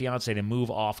to get my fiance to move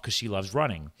off because she loves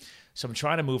running. So I'm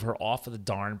trying to move her off of the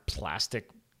darn plastic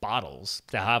bottles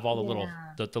that have all the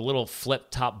little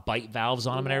flip top bite valves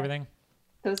on them and everything.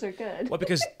 Those are good. Well,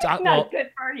 because not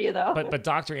good for you though. But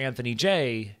Dr. Anthony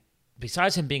J,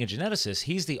 besides him being a geneticist,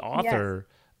 he's the author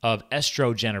of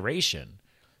Estrogeneration.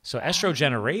 So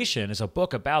Estrogeneration is a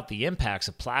book about the impacts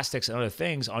of plastics and other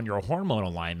things on your hormone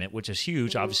alignment, which is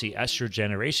huge. Obviously,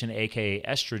 estrogeneration, aka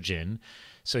estrogen.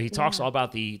 So he talks all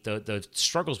about the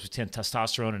struggles between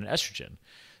testosterone and estrogen.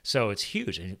 So it's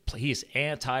huge. And he's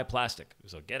anti-plastic.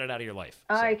 So get it out of your life.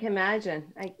 Oh, so, I can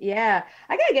imagine. I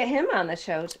got to get him on the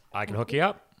show. I can hook you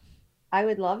up. I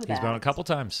would love that. He's been on a couple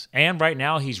times. And right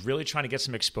now he's really trying to get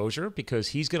some exposure because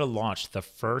he's going to launch the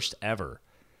first ever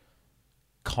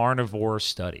carnivore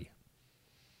study.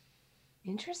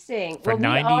 Interesting. For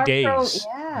 90 days.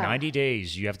 Yeah. 90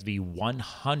 days, you have to be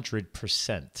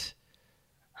 100%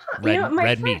 You know,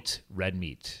 red meat. Red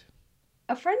meat.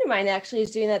 A friend of mine actually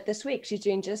is doing that this week. She's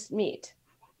doing just meat.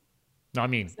 No, I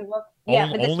mean, So but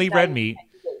this only is red 90 meat.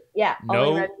 Yeah. only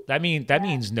No, red meat. that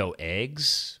means no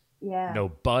eggs, Yeah. no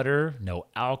butter, no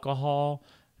alcohol,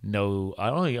 no.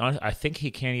 I think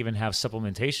he can't even have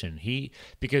supplementation.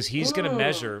 Because he's going to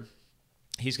measure.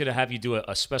 He's going to have you do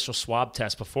a special swab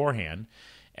test beforehand,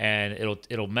 and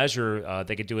it'll measure.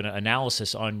 They could do an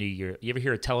analysis on you ever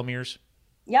hear of telomeres?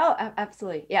 Yeah,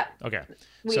 absolutely. Yeah. Okay.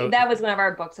 That was one of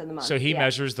our books of the month. So he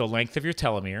measures the length of your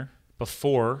telomere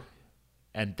before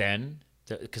and then,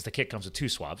 because the kit comes with 2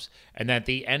 swabs. And then at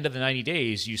the end of the 90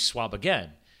 days, you swab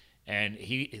again. And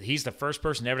he's the first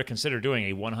person ever to consider doing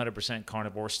a 100%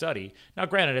 carnivore study. Now,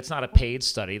 granted, it's not a paid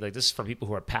study. Like, this is for people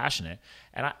who are passionate.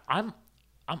 And I'm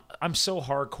so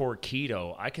hardcore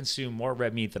keto. I consume more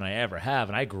red meat than I ever have,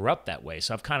 and I grew up that way.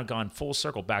 So I've kind of gone full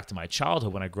circle back to my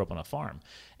childhood when I grew up on a farm.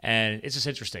 And it's just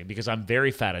interesting because I'm very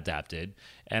fat adapted,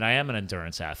 and I am an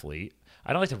endurance athlete.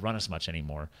 I don't like to run as much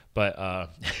anymore, but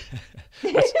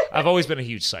I've always been a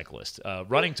huge cyclist.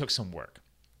 Running took some work.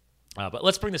 But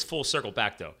let's bring this full circle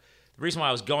back, though. The reason why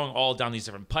I was going all down these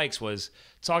different pikes was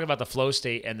talking about the flow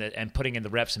state and putting in the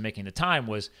reps and making the time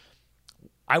was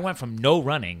I went from no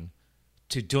running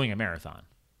to doing a marathon.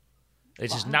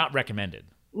 It's just not recommended.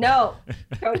 No,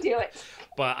 don't do it.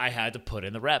 But I had to put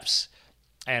in the reps.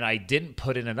 And I didn't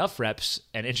put in enough reps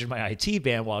and injured my IT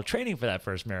band while training for that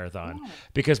first marathon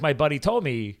because my buddy told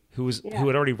me, who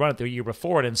had already run it the year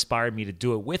before, it inspired me to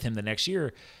do it with him the next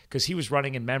year because he was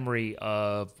running in memory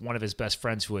of one of his best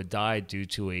friends who had died due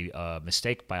to a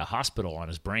mistake by a hospital on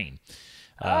his brain.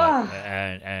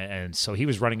 And so he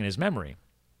was running in his memory.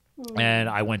 And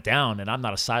I went down, and I'm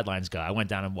not a sidelines guy. I went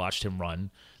down and watched him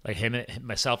run. Like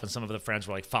myself and some of the friends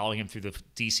were like following him through the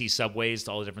DC subways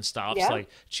to all the different stops, like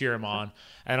cheer him on.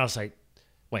 And I was like,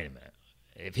 wait a minute.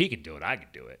 If he can do it, I can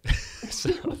do it.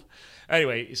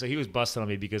 So he was busting on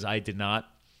me because I did not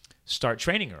start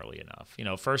training early enough. You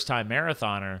know, first time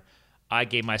marathoner, I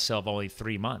gave myself only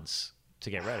 3 months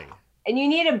to get ready. And you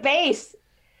need a base.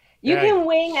 You can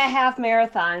wing a half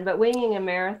marathon, but winging a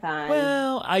marathon.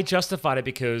 Well, I justified it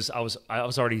because I was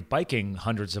already biking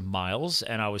hundreds of miles,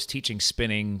 and I was teaching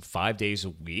spinning 5 days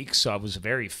a week, so I was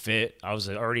very fit. I was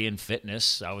already in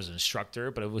fitness. I was an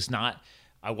instructor, but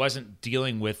I wasn't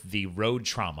dealing with the road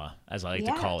trauma, as I like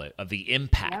to call it, of the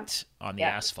impact on the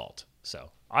asphalt. So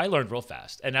I learned real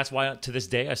fast, and that's why to this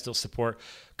day I still support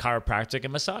chiropractic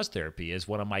and massage therapy as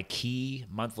one of my key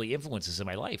monthly influences in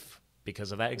my life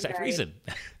because of that exact reason.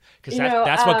 Because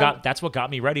that's what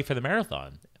got me ready for the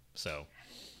marathon. So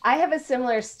I have a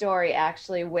similar story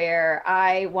actually where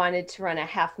I wanted to run a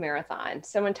half marathon.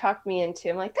 Someone talked me into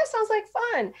it. I'm like, that sounds like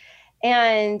fun.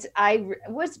 And I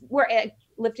was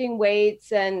lifting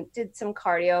weights and did some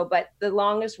cardio, but the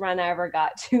longest run I ever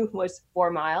got to was 4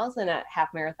 miles, and a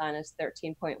half marathon is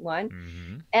 13.1.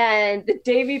 Mm-hmm. And the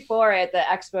day before at the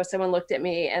expo, someone looked at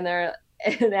me and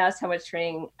asked how much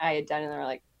training I had done, and they're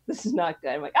like, this is not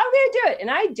good. I'm like, I'm going to do it. And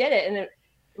I did it. And it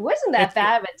wasn't that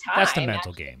bad of a time. That's the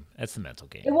mental game. That's the mental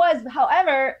game. It was.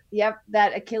 However,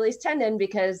 that Achilles tendon,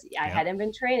 because I hadn't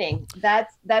been training.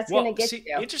 That's going to get you.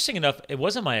 Interesting enough, it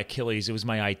wasn't my Achilles. It was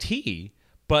my IT.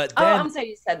 But then I'm sorry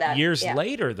you said that. Years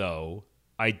later, though,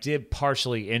 I did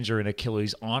partially injure an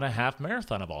Achilles on a half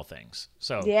marathon of all things.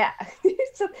 So yeah.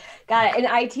 Got it.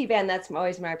 An IT band, that's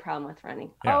always my problem with running.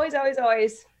 Yeah. Always, always,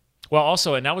 always. Well,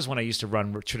 also, and that was when I used to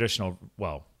run traditional,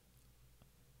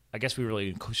 I guess we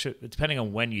really should, depending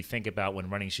on when you think about when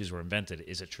running shoes were invented,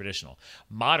 is it traditional?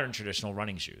 Modern traditional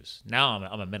running shoes. Now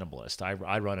I'm a minimalist.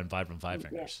 I run in Vibram 5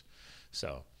 fingers.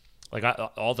 So, like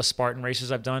all the Spartan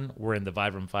races I've done were in the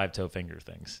Vibram 5-toe finger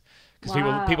things.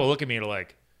 Because people look at me and are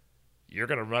like, you're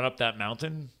going to run up that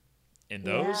mountain in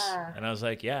those? Yeah. And I was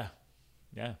like, yeah.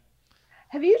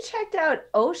 Have you checked out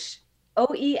OESH?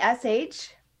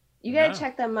 OESH? You got to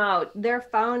check them out. Their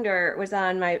founder was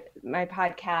on my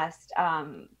podcast.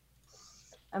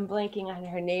 I'm blanking on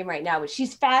her name right now, but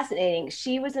she's fascinating.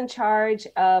 She was in charge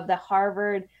of the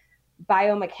Harvard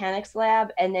biomechanics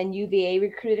lab, and then UVA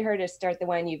recruited her to start the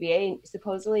one in UVA.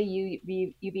 Supposedly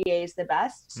UVA is the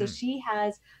best. So she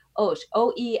has OESH,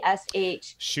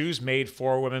 OESH. Shoes made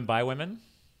for women by women?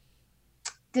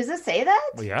 Does it say that?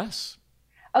 Well, yes.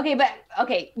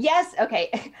 Yes.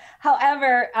 Okay.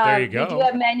 However, they do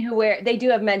have men who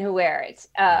wear it.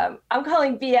 I'm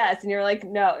calling BS, and you're like,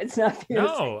 no, it's not BS.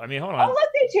 No, I mean, hold on. Oh, look,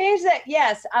 they changed that.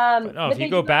 Yes. If you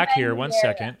go back here 1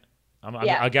 second,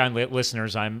 again,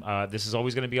 listeners, this is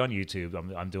always going to be on YouTube.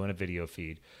 I'm doing a video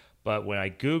feed, But when I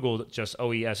Googled just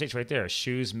OESH right there,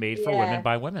 shoes made for women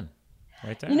by women.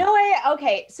 Right there. You know what?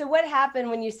 Okay, so what happened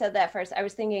when you said that first? I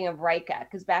was thinking of Rika,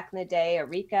 because back in the day,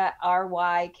 Rika,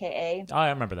 Ryka. Oh, I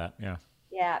remember that. Yeah.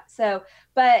 Yeah. So,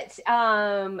 but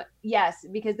yes,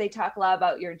 because they talk a lot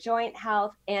about your joint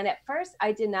health. And at first,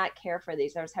 I did not care for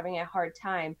these. I was having a hard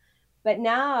time. But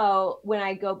now, when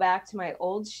I go back to my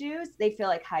old shoes, they feel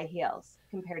like high heels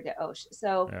compared to OSH.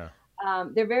 So. Yeah.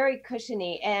 They're very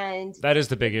cushiony, and that is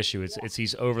the big issue. It's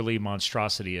these overly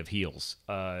monstrosity of heels.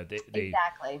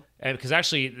 Exactly. And because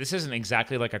actually, this isn't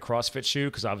exactly like a CrossFit shoe,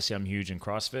 because obviously I'm huge in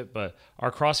CrossFit, but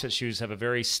our CrossFit shoes have a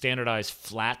very standardized,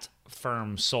 flat,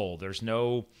 firm sole.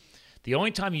 The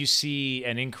only time you see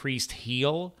an increased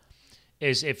heel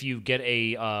is if you get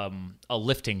a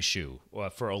lifting shoe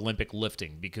for Olympic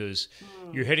lifting, because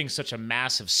you're hitting such a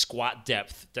massive squat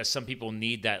depth that some people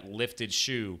need that lifted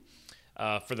shoe.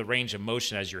 For the range of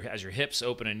motion as your hips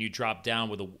open and you drop down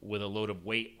with a load of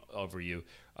weight over you,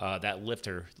 that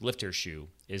lifter shoe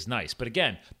is nice. But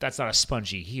again, that's not a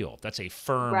spongy heel. That's a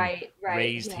firm,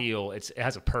 raised heel. It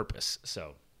has a purpose.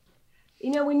 So,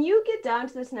 when you get down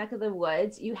to this neck of the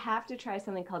woods, you have to try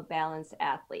something called Balanced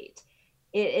Athlete.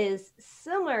 It is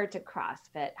similar to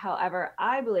CrossFit. However,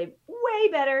 I believe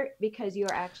way better, because you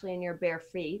are actually in your bare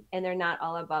feet, and they're not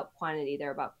all about quantity;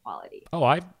 they're about quality. Oh,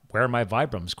 I wear my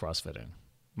Vibrams CrossFitting,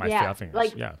 my fingers.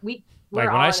 Like when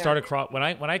I started when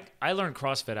I learned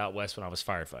CrossFit out west when I was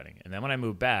firefighting, and then when I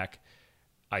moved back,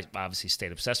 I obviously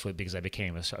stayed obsessed with it because I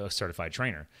became a certified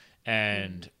trainer,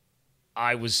 and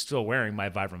I was still wearing my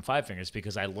Vibram 5 fingers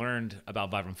because I learned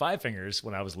about Vibram 5 fingers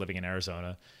when I was living in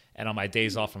Arizona. And on my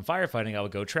days off from firefighting, I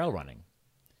would go trail running.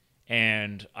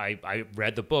 And I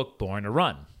read the book, Born to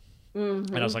Run.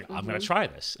 And I was like, I'm going to try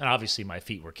this. And obviously my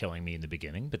feet were killing me in the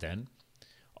beginning. But then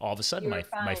all of a sudden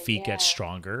my feet get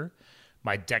stronger.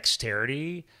 My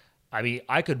dexterity. I mean,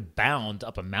 I could bound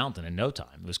up a mountain in no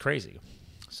time. It was crazy.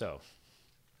 So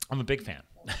I'm a big fan.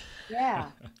 Yeah.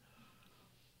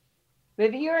 But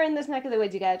if you're in this neck of the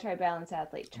woods, you got to try Balanced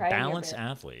Athlete. Balanced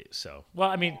Athlete. So, well,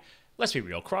 I mean, let's be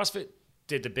real. CrossFit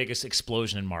did the biggest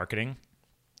explosion in marketing,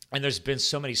 and there's been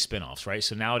so many spin-offs, right?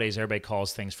 So nowadays everybody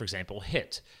calls things, for example,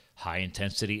 HIIT, high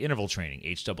intensity interval training,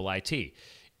 HIIT.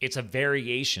 It's a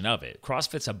variation of it.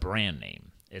 CrossFit's a brand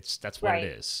name. That's what it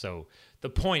is. So the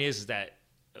point is that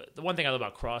the one thing I love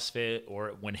about CrossFit,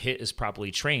 or when HIIT is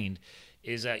properly trained,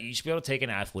 is that you should be able to take an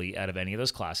athlete out of any of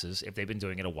those classes, if they've been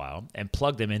doing it a while, and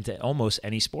plug them into almost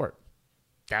any sport.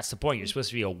 That's the point. You're supposed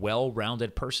to be a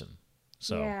well-rounded person.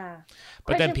 So,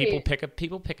 but then people pick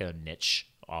a niche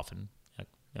often.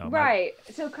 Right.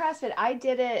 So CrossFit, I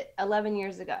did it 11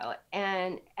 years ago,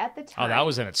 and at the time, that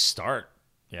was in its start.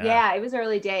 Yeah, it was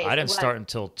early days. I didn't start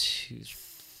until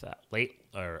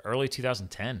early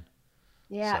 2010.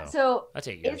 Yeah. So that's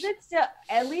 8 years. Is it still,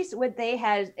 at least what they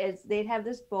had is they'd have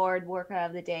this board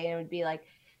workout of the day, and it would be like,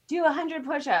 do 100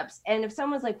 push-ups. And if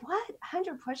someone's like, what,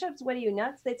 100 push-ups? What are you,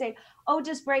 nuts? They'd say, oh,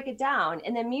 just break it down.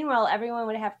 And then meanwhile, everyone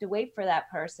would have to wait for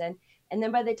that person. And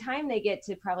then by the time they get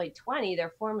to probably 20,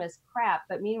 their form is crap.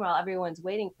 But meanwhile, everyone's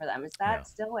waiting for them. Is that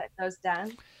still what goes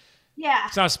down? Yeah.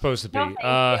 It's not supposed to be.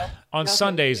 On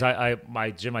Sundays,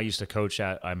 my gym I used to coach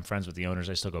at, I'm friends with the owners.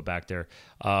 I still go back there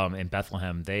in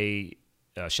Bethlehem. They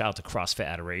shout out to CrossFit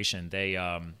Adoration.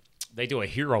 They do a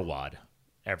hero WOD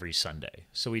every Sunday.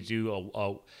 So we do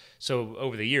so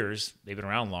over the years, they've been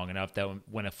around long enough that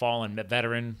when a fallen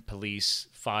veteran, police,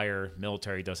 fire,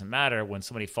 military, doesn't matter, when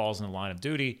somebody falls in the line of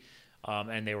duty,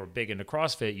 and they were big into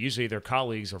CrossFit, usually their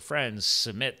colleagues or friends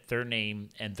submit their name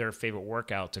and their favorite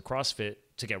workout to CrossFit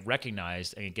to get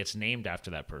recognized, and it gets named after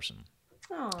that person.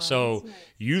 Aww, so nice.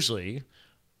 Usually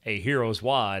a hero's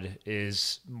WOD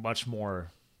is much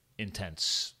more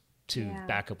intense to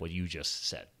back up what you just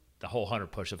said. The whole 100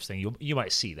 push-ups thing, you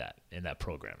might see that in that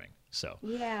programming. So,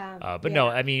 no,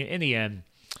 I mean, in the end,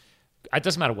 it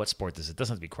doesn't matter what sport this is. It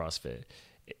doesn't have to be CrossFit.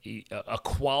 A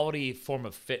quality form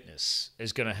of fitness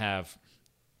is going to have,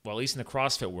 well, at least in the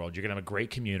CrossFit world, you're going to have a great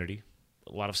community,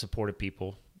 a lot of supportive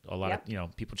people, a lot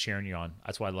of people cheering you on.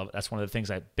 That's why I love it. That's one of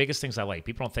the biggest things I like.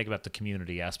 People don't think about the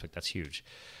community aspect. That's huge.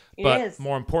 But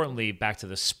more importantly, back to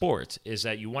the sport, is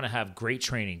that you want to have great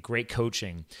training, great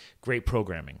coaching, great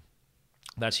programming.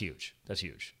 That's huge. That's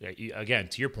huge. Again,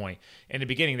 to your point, in the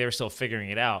beginning, they were still figuring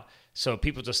it out. So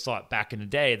people just thought back in the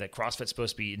day that CrossFit's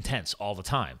supposed to be intense all the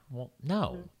time. Well,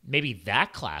 no. Maybe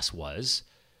that class was,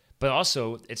 but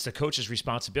also it's the coach's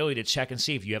responsibility to check and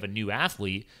see if you have a new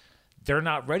athlete, they're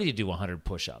not ready to do 100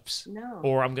 push-ups. No.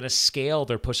 Or I'm going to scale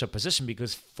their push-up position,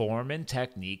 because form and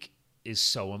technique is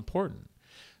so important.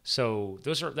 So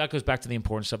that goes back to the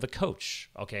importance of the coach.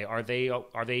 Okay, are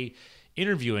they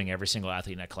interviewing every single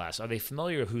athlete in that class. Are they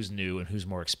familiar with who's new and who's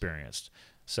more experienced?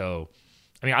 So,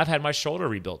 I mean, I've had my shoulder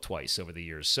rebuilt twice over the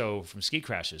years, so from ski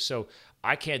crashes. So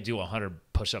I can't do 100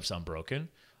 push-ups unbroken.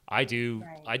 I do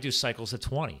cycles at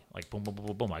 20, like boom, boom, boom,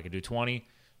 boom, boom. I can do 20,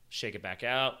 shake it back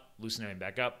out, loosen everything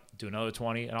back up, do another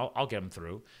 20, and I'll get them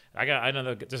through. I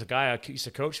know there's a guy I used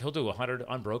to coach. He'll do 100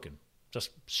 unbroken, just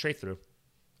straight through.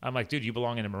 I'm like, dude, you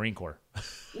belong in the Marine Corps.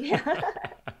 Yeah.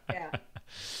 Yeah.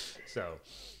 So,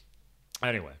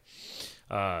 anyway,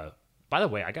 by the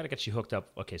way, I got to get you hooked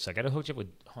up. Okay, so I got to hook you up with.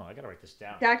 I got to write this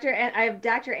down. I have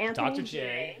Dr. Anthony Dr.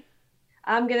 J.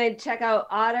 I'm gonna check out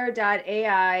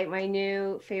Otter.ai, my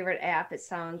new favorite app. It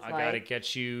sounds like. I got to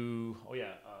get you. Oh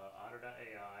yeah,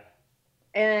 Otter.ai.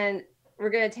 And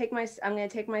I'm gonna take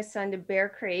my son to Bear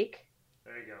Creek.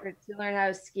 There you go. To learn how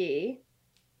to ski.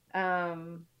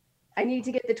 I need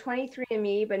to get the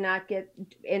 23andMe, but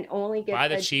only get buy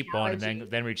the cheap one, and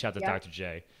then reach out to Dr.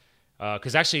 J.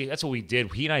 Because actually, that's what we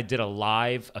did. He and I did a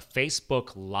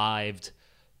Facebook live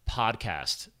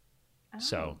podcast. Oh.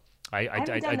 So I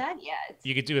haven't done that yet.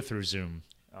 You could do it through Zoom.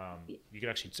 You could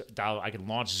actually I could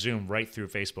launch Zoom right through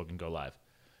Facebook and go live.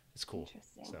 It's cool.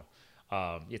 Interesting. So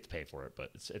you have to pay for it,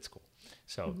 but it's cool.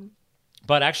 So,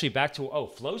 but actually, back to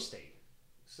flow state.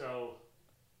 So.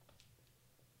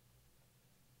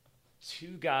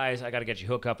 Two guys I got to get you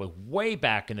hooked up with way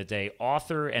back in the day,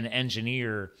 author and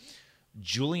engineer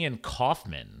Julian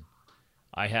Kaufman.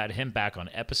 I had him back on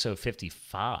episode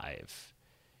 55.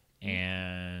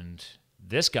 And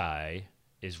this guy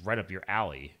is right up your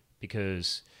alley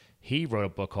because he wrote a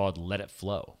book called Let It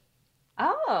Flow.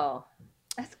 Oh,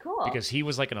 that's cool. Because he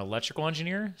was like an electrical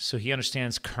engineer, so he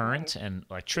understands current and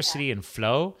electricity and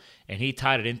flow, and he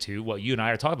tied it into what you and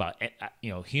I are talking about,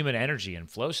 human energy and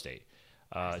flow state.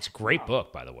 It's a great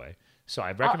book, by the way. So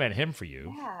I recommend him for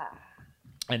you. Yeah.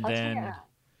 And then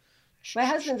my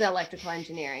husband's electrical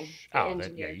engineering.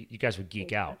 You guys would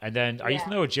geek out. And then, are you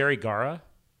familiar with Jerry Gara?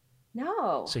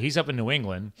 No. So he's up in New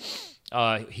England.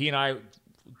 He and I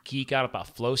geek out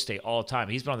about flow state all the time.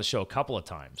 He's been on the show a couple of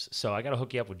times. So I got to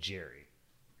hook you up with Jerry.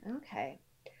 Okay.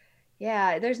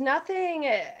 Yeah, there's nothing.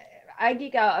 I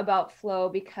geek out about flow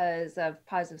because of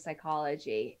positive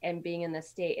psychology and being in the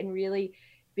state and really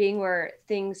being where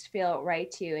things feel right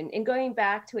to you. And going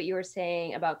back to what you were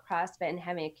saying about CrossFit and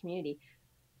having a community,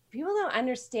 people don't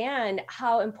understand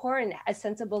how important a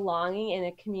sense of belonging in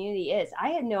a community is. I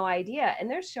had no idea. And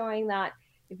they're showing that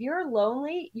if you're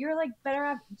lonely, you're like better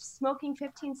off smoking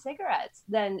 15 cigarettes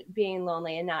than being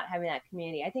lonely and not having that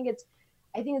community. I think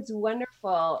it's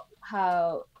wonderful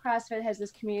how CrossFit has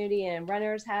this community and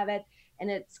runners have it.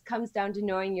 And it comes down to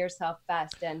knowing yourself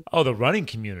best. And the running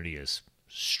community is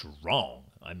strong.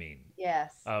 I mean,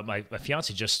 yes. My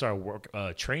fiance just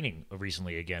started training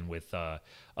recently again with a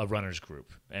runners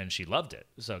group, and she loved it.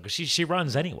 So because she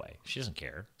runs anyway, she doesn't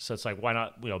care. So it's like, why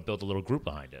not build a little group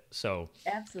behind it? So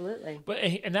absolutely. But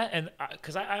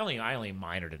because I only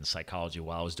minored in psychology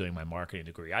while I was doing my marketing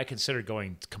degree. I considered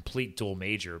going complete dual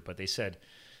major, but they said,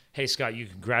 "Hey Scott, you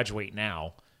can graduate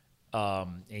now."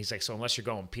 And he's like, "So unless you're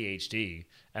going PhD,"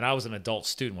 and I was an adult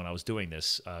student when I was doing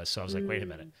this, so I was like, "Wait a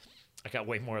minute." I got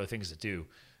way more other things to do,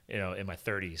 in my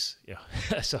 30s.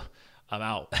 So I'm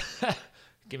out.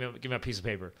 give me a piece of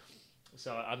paper.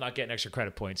 So I'm not getting extra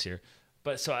credit points here.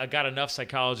 But so I got enough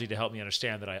psychology to help me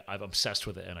understand that I'm obsessed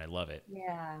with it and I love it.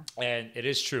 Yeah. And it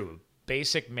is true.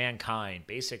 Basic mankind,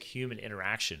 basic human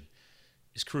interaction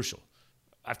is crucial.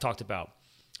 I've talked about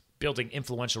building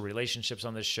influential relationships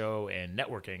on this show and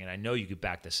networking, and I know you could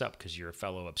back this up because you're a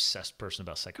fellow obsessed person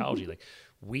about psychology. Like,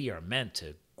 we are meant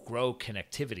to grow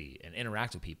connectivity and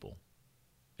interact with people.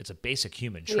 It's a basic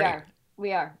human trait.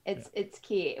 We are. It's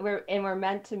key. We're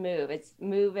meant to move. It's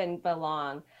move and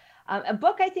belong. A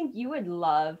book I think you would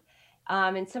love,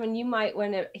 and someone you might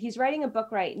want to. He's writing a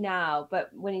book right now, but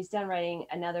when he's done writing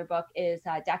another book, is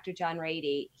Dr. John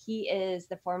Ratey. He is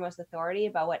the foremost authority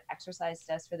about what exercise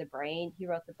does for the brain. He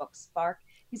wrote the book Spark.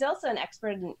 He's also an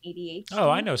expert in ADHD. Oh,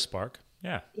 I know Spark.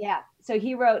 Yeah. Yeah. So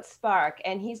he wrote Spark,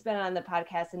 and he's been on the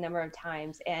podcast a number of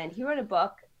times. And he wrote a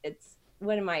book. It's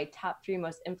one of my top 3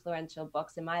 most influential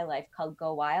books in my life, called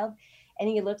Go Wild. And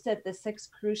he looks at the 6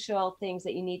 crucial things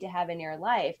that you need to have in your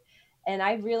life. And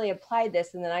I really applied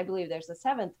this. And then I believe there's a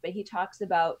 7th, but he talks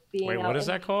about being. Wait, what is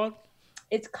that called?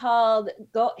 It's called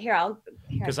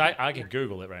because I can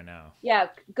Google it right now. Yeah.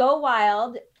 Go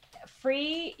Wild.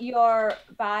 Free your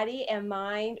body and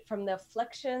mind from the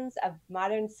afflictions of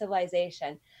modern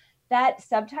civilization. That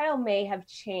subtitle may have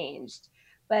changed,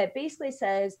 but it basically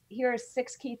says, here are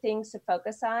 6 key things to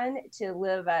focus on to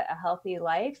live a healthy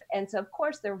life. And so, of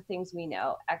course, there are things we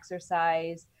know: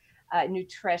 exercise,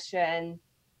 nutrition,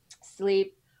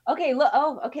 sleep. Okay. Look.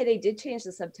 Oh, okay. They did change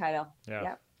the subtitle. Yeah.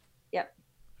 Yep. Yep.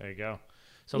 There you go.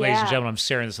 So, ladies and gentlemen, I'm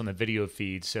sharing this on the video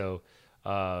feed. So,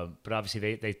 but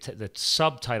obviously, the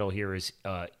subtitle here is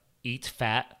 "Eat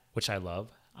Fat," which I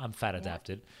love. I'm fat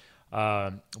adapted.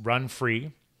 Run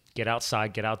free, get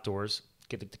outside, get outdoors,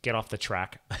 get off the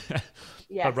track.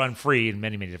 Yes. But run free in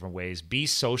many, many different ways. Be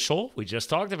social. We just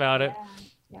talked about it.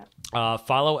 Yeah.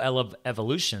 Follow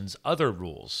Evolution's other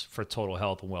rules for total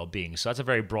health and well-being. So that's a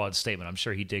very broad statement. I'm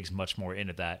sure he digs much more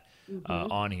into that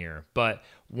on here. But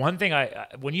one thing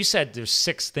when you said there's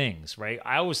 6 things, right?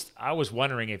 I was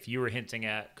wondering if you were hinting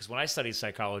at, because when I studied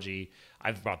psychology,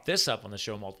 I've brought this up on the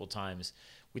show multiple times.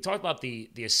 We talked about the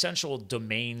essential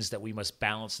domains that we must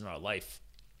balance in our life,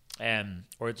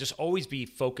 or just always be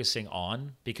focusing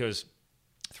on, because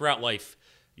throughout life,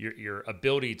 your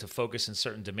ability to focus in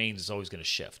certain domains is always going to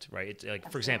shift, right?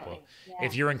 For example,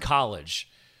 if you're in college,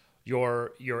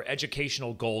 your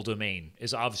educational goal domain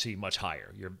is obviously much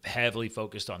higher. You're heavily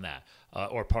focused on that,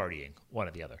 or partying, one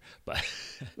or the other. But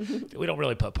we don't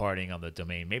really put partying on the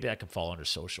domain. Maybe that could fall under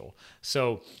social.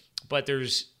 So, but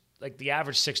there's like the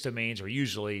average 6 domains are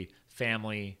usually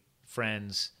family,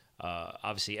 friends,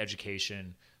 obviously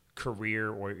education, career,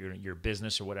 or your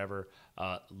business or whatever,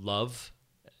 love,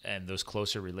 and those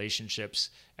closer relationships.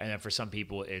 And then for some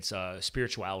people, it's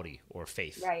spirituality or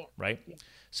faith, right? Yeah.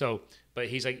 So, but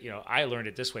he's like, I learned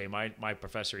it this way. My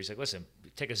professor, he's like, listen,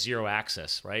 take a 0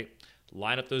 axis, right?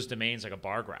 Line up those domains like a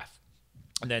bar graph,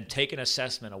 and then take an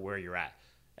assessment of where you're at.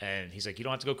 And he's like, you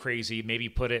don't have to go crazy. Maybe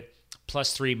put it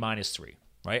 +3, -3,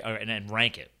 right? And then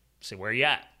rank it. Say, where are you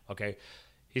at? Okay.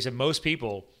 He said, most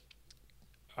people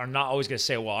are not always going to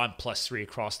say, well, I'm +3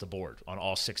 across the board on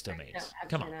all 6 domains. No,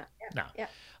 come on. Yeah. No. Yeah.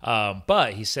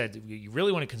 But he said, you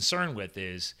really want to concern with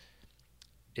is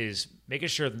making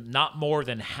sure not more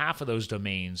than half of those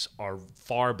domains are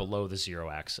far below the 0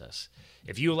 axis.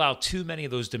 If you allow too many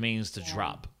of those domains to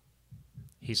drop,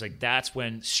 he's like, that's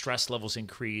when stress levels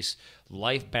increase,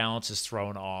 life balance is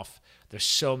thrown off. There's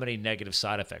so many negative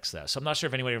side effects to that. So I'm not sure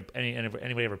if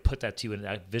anybody ever put that to you in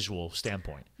that visual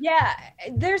standpoint. Yeah,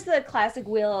 there's the classic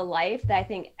wheel of life that I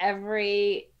think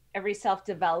every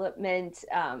self-development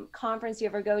conference you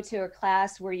ever go to, or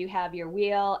class, where you have your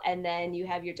wheel and then you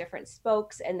have your different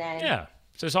spokes, and then so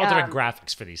there's all different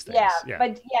graphics for these things.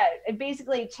 But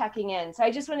basically checking in. So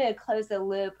I just wanted to close the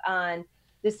loop on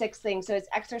the 6 things. So it's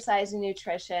exercise and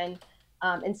nutrition,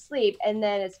 and sleep, and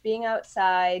then it's being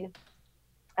outside,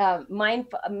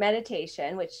 mindful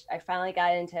meditation, which I finally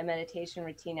got into a meditation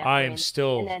routine. I am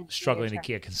still struggling to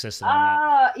get consistent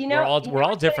on that. We're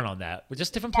all different on that. We're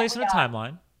just different place in the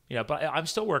timeline. Yeah, but I'm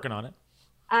still working on it.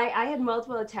 I had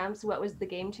multiple attempts. What was the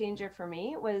game changer for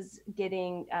me was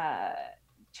getting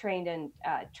trained in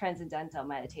transcendental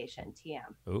meditation,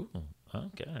 TM. Ooh,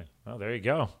 okay. Well, there you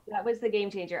go. That was the game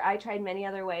changer. I tried many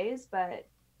other ways, but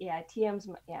TM's,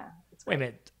 it's great. Wait a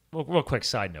minute. Real quick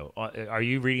side note. Are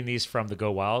you reading these from the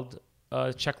Go Wild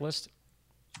checklist?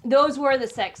 Those were the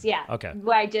 6, yeah. Okay.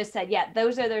 What I just said,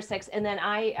 those are their 6. And then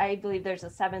I believe there's a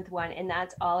 7th one, and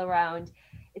that's all around,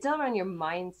 it's all around your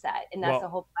mindset, and that's the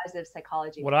whole positive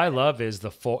psychology. What I love is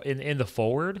in the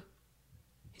forward,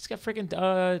 he's got freaking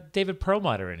David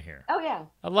Perlmutter in here. Oh, yeah.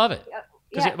 I love it.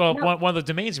 Because one of the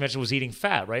domains you mentioned was eating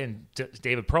fat, right? And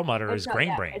David Perlmutter is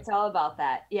Grain Brain. It's all about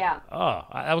that, yeah. Oh,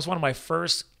 that was one of my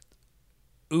first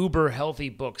uber healthy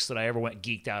books that I ever went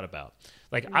geeked out about.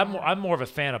 Like I'm more of a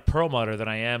fan of Perlmutter than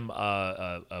I am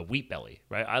a Wheat Belly,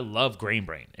 right? I love Grain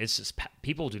Brain. It's just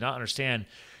people do not understand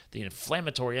the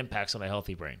inflammatory impacts on a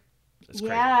healthy brain. It's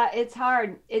crazy. Yeah, it's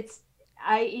hard.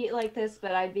 I eat like this,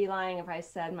 but I'd be lying if I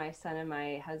said my son and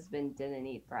my husband didn't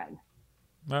eat bread.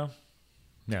 Well,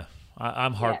 yeah.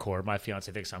 I'm hardcore. Yeah. My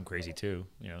fiance thinks I'm crazy too,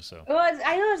 so. Well,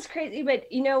 I know it's crazy, but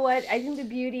you know what? I think the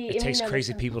beauty... It takes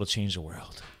crazy people to change the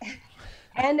world.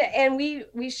 And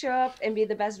we show up and be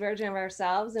the best version of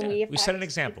ourselves, and we set an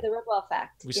example. The ripple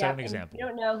effect. We set an example. You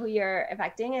don't know who you're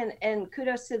affecting, and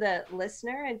kudos to the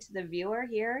listener and to the viewer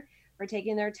here for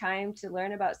taking their time to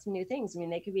learn about some new things. I mean,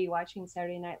 they could be watching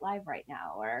Saturday Night Live right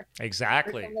now, or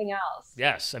something else.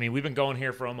 Yes, I mean, we've been going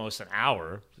here for almost an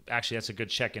hour. Actually, that's a good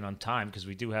check-in on time, because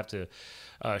we do have to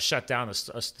shut down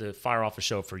to fire off a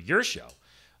show for your show.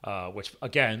 Which,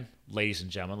 again, ladies and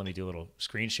gentlemen, let me do a little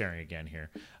screen sharing again here.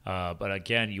 But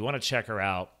again, you want to check her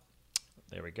out.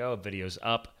 There we go. Video's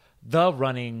up.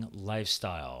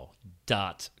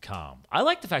 TheRunningLifestyle.com. I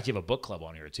like the fact you have a book club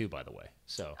on here too, by the way.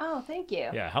 So. Oh, thank you.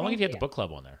 Yeah. How long have you had the book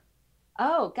club on there?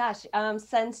 Oh gosh,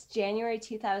 since January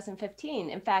 2015.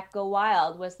 In fact, Go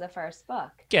Wild was the first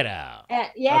book. Get out. And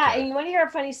and you want to hear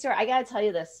a funny story? I got to tell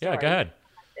you this story. Yeah, go ahead.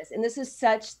 And this is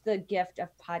such the gift of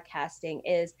podcasting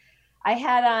is I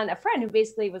had on a friend who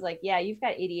basically was like, yeah, you've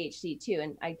got ADHD too.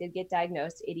 And I did get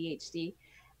diagnosed ADHD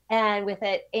and with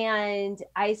it. And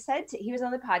I said he was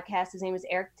on the podcast. His name was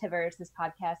Eric Tivers. This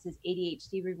podcast is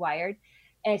ADHD Rewired.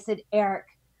 And I said, Eric,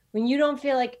 when you don't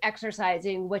feel like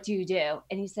exercising, what do you do?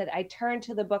 And he said, I turn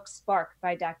to the book Spark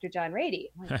by Dr. John Rady.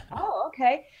 I'm like, oh,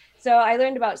 okay. So I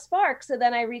learned about Spark. So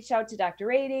then I reached out to Dr.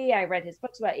 Rady. I read his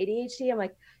books about ADHD. I'm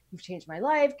like, you've changed my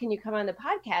life. Can you come on the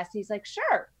podcast? He's like,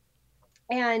 sure.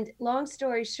 And long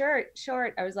story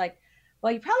short, I was like,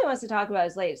 well, he probably wants to talk about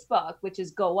his latest book, which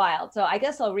is Go Wild. So I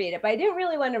guess I'll read it. But I didn't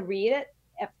really want to read it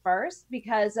at first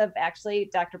because of actually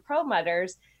Dr.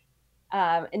 Perlmutter's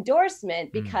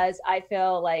endorsement, because I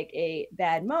feel like a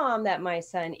bad mom that my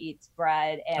son eats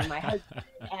bread and my husband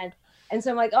and so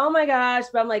I'm like, oh my gosh,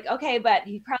 but I'm like, okay, but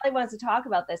he probably wants to talk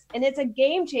about this. And it's a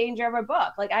game changer of a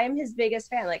book. Like, I am his biggest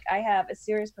fan. Like, I have a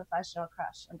serious professional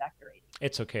crush on Dr. Rady.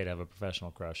 It's okay to have a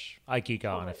professional crush. I geek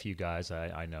out on a few guys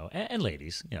I know, and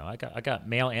ladies. You know, I got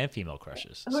male and female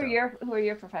crushes. Who are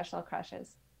your professional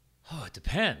crushes? Oh, it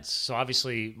depends. So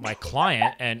obviously, my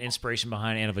client and inspiration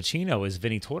behind Anna Vocino is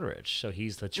Vinny Tortorich. So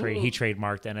he's the he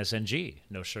trademarked NSNG,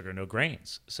 no sugar, no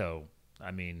grains. So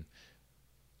I mean,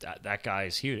 that guy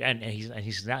is huge, and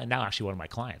he's now actually one of my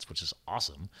clients, which is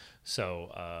awesome.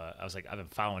 So I was like, I've been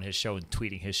following his show and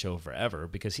tweeting his show forever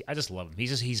because I just love him.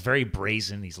 He's very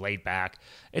brazen. He's laid back.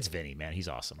 It's Vinny, man. He's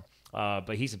awesome.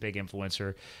 But he's a big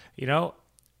influencer. You know,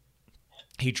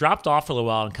 he dropped off for a little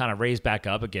while and kind of raised back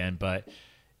up again, but.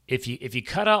 If you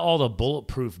cut out all the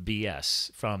bulletproof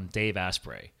BS from Dave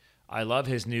Asprey, I love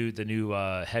the new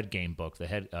Head Game book.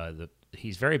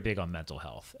 He's very big on mental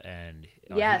health, and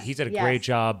he's did a great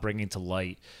job bringing to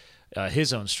light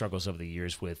his own struggles over the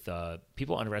years with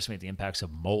people underestimate the impacts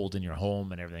of mold in your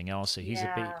home and everything else. So he's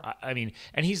a big,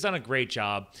 and he's done a great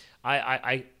job.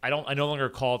 I no longer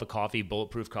call the coffee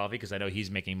bulletproof coffee because I know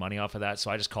he's making money off of that.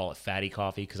 So I just call it fatty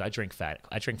coffee because I drink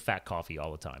fat coffee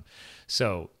all the time.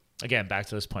 So. Again, back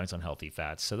to those points on healthy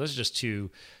fats. So those are just two,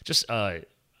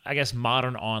 I guess,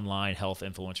 modern online health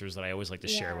influencers that I always like to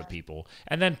share with people.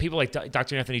 And then people like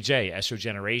Dr. Anthony J,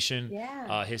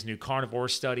 Estrogeneration, his new carnivore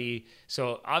study.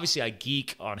 So obviously I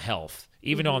geek on health.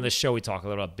 Even though on this show we talk a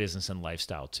little about business and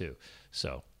lifestyle too.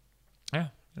 So yeah,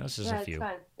 that's just a few.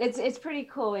 It's fun. It's pretty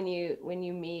cool when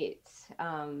you meet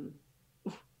you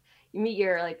meet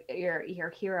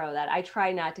your hero. That I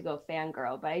try not to go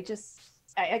fangirl, but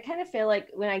I kind of feel like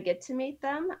when I get to meet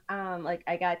them, like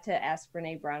I got to ask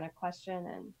Brene Brown a question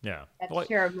and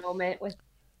share a moment with.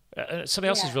 Something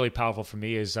else is really powerful for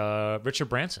me is Richard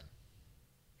Branson.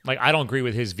 Like, I don't agree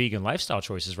with his vegan lifestyle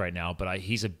choices right now, but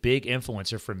he's a big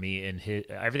influencer for me in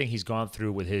everything he's gone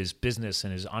through with his business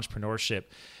and his entrepreneurship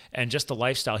and just the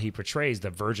lifestyle he portrays, the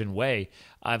virgin way.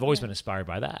 I've always been inspired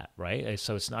by that, right?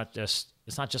 So it's not just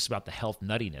about the health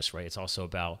nuttiness, right? It's also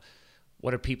about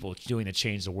what are people doing to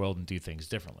change the world and do things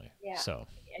differently? Yeah. So,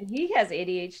 and he has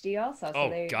ADHD also.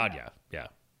 So God, yeah.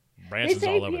 Branson's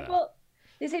all over that.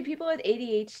 They say people with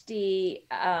ADHD,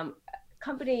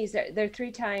 companies, they're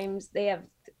 3 times.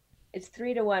 It's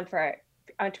 3 to 1 for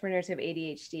entrepreneurs who have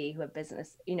ADHD who have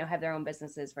have their own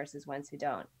businesses versus ones who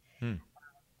don't.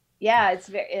 Yeah,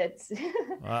 it's.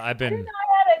 I've been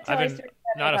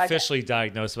not officially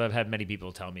diagnosed, but I've had many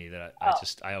people tell me that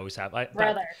I always have.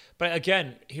 But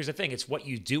again, here's the thing: it's what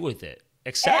you do with it.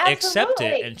 Accept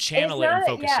it and channel it and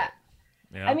focus it.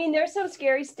 You know? I mean, there's some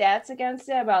scary stats against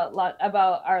it about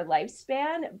our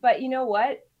lifespan, but you know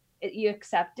what? You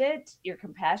accept it, you're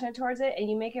compassionate towards it, and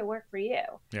you make it work for you.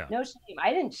 Yeah. No shame.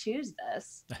 I didn't choose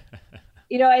this.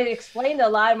 I explained a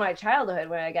lot of my childhood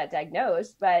when I got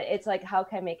diagnosed, but it's like, how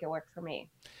can I make it work for me?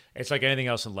 It's like anything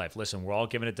else in life. Listen, we're all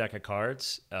given a deck of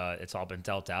cards. It's all been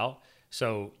dealt out.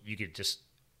 So you could just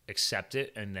accept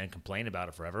it and then complain about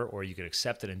it forever, or you could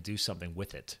accept it and do something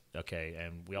with it. Okay.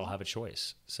 And we all have a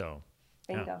choice. So,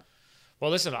 bingo.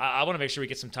 Well, listen, I want to make sure we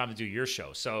get some time to do your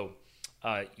show. So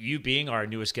you being our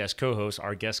newest guest co-host,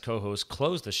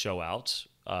 closed the show out.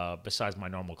 Besides my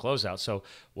normal closeout. So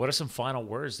what are some final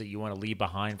words that you want to leave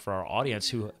behind for our audience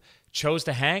who chose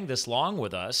to hang this long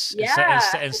with us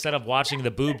instead of watching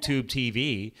the boob tube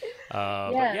TV?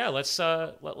 But yeah, let's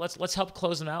help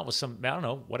close them out with some, I don't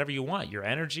know, whatever you want, your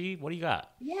energy. What do you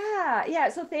got? Yeah.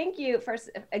 So thank you first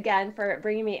again for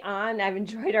bringing me on. I've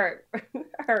enjoyed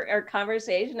our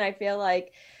conversation. I feel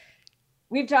like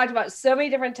we've talked about so many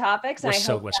different topics. We're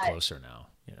so much closer now.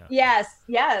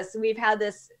 Yes. We've had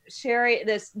this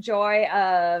joy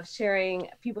of sharing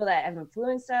people that have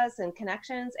influenced us and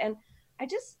connections. And I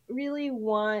just really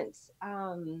want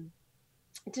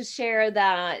to share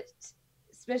that,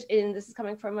 especially, and this is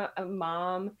coming from a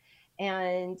mom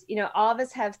And, all of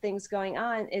us have things going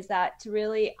on, is that to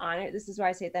really honor, this is why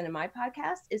I say that in my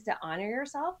podcast, is to honor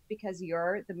yourself, because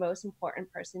you're the most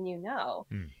important person you know.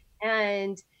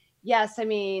 And yes, I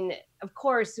mean, of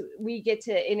course, we get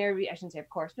to interview, I shouldn't say of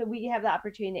course, but we have the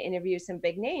opportunity to interview some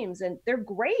big names, and they're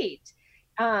great.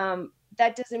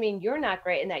 That doesn't mean you're not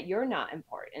great and that you're not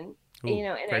important. Ooh,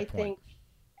 and I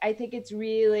think it's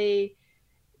really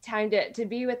time to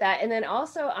be with that. And then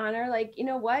also honor, like,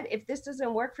 what, if this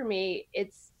doesn't work for me,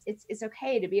 it's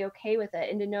okay to be okay with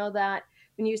it. And to know that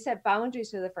when you set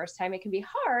boundaries for the first time, it can be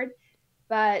hard,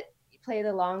 but you play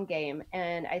the long game.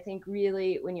 And I think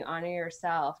really when you honor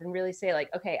yourself and really say, like,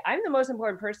 okay, I'm the most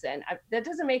important person, that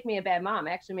doesn't make me a bad mom.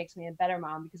 It actually makes me a better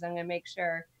mom, because I'm going to make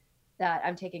sure that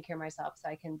I'm taking care of myself so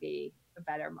I can be a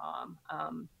better mom.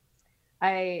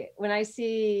 When I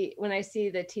see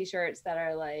the t-shirts that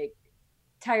are like,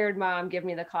 tired mom, give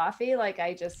me the coffee, like,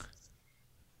 I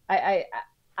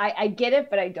get it,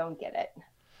 but I don't get it.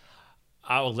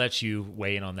 I will let you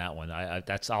weigh in on that one.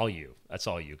 That's all you,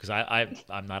 because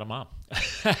I'm not a mom.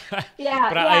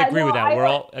 I agree with that. We're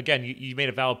all, again, you made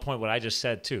a valid point. What I just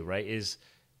said too, right? Is,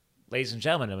 ladies and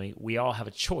gentlemen, I mean, we all have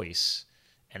a choice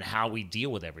in how we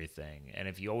deal with everything. And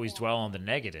if you always dwell on the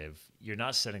negative, you're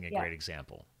not setting a great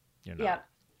example. You're not. Yeah.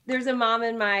 There's a mom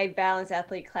in my Balanced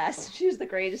Athlete class. She's the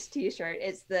greatest t-shirt.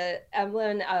 It's the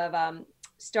emblem of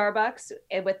Starbucks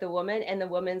with the woman, and the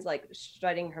woman's like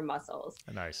strutting her muscles.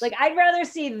 Nice. Like, I'd rather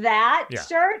see that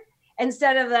shirt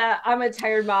instead of the I'm a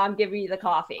tired mom, give me the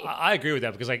coffee. I agree with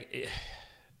that, because like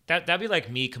that'd be like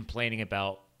me complaining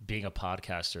about being a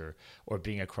podcaster or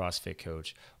being a CrossFit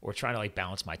coach or trying to like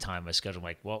balance my time, my schedule. I'm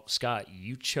like, well, Scott,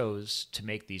 you chose to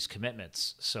make these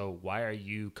commitments, so why are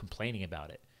you complaining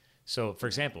about it? So, for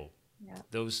example,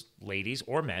 those ladies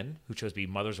or men who chose to be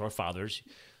mothers or fathers,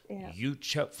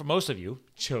 most of you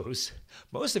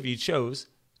chose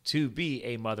to be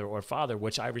a mother or father,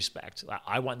 which I respect.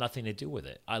 I want nothing to do with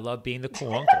it. I love being the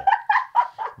cool uncle.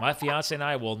 My fiance and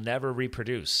I will never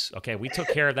reproduce. Okay, we took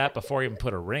care of that before we even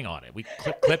put a ring on it. We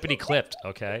clippity-clipped.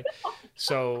 Okay,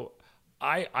 so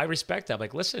I respect that.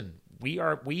 Like, listen,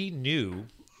 we knew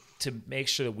to make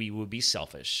sure that we would be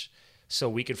selfish, so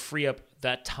we could free up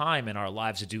that time in our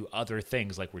lives to do other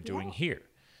things like we're doing here.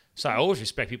 So I always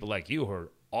respect people like you who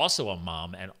are also a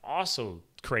mom and also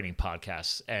creating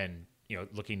podcasts and,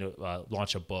 looking to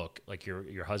launch a book like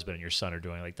your husband and your son are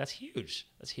doing. Like, that's huge.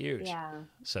 That's huge. Yeah.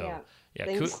 So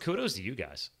kudos to you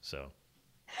guys. So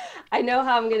I know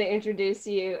how I'm going to introduce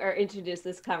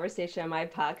this conversation on my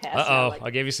podcast. I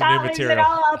gave you some new material. It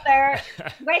all out there.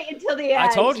 Wait until the end.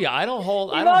 I told you, I don't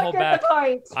hold back.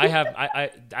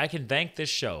 I can thank this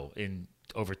show in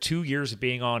over 2 years of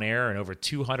being on air and over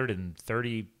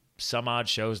 230 some odd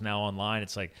shows now online.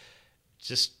 It's like,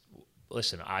 just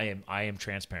listen, I am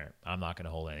transparent. I'm not going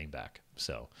to hold anything back.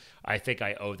 So I think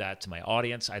I owe that to my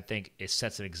audience. I think it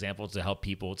sets an example to help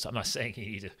people. I'm not saying you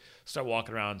need to start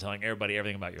walking around telling everybody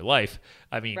everything about your life.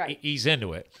 I mean, ease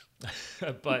into it.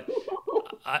 But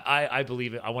I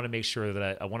believe it. I want to make sure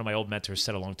that one of my old mentors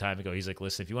said a long time ago, he's like,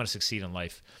 listen, if you want to succeed in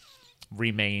life,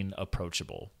 remain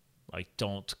approachable. Like,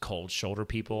 don't cold shoulder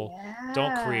people. Yeah.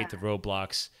 Don't create the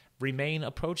roadblocks. Remain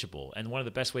approachable. And one of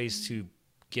the best ways to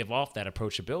give off that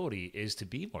approachability is to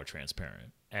be more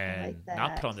transparent and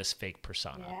not put on this fake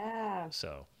persona. Yeah.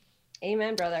 So,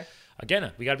 amen, brother.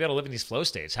 Again, we got to be able to live in these flow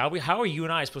states. How are you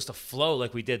and I supposed to flow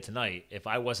like we did tonight if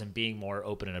I wasn't being more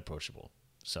open and approachable?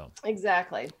 So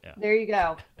exactly. Yeah. There you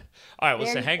go. All right. Well,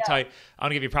 so hang tight. I'm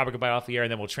gonna give you a proper goodbye off the air,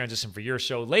 and then we'll transition for your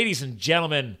show, ladies and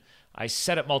gentlemen. I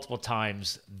said it multiple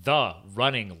times.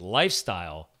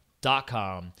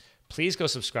 TheRunningLifestyle.com. Please go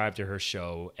subscribe to her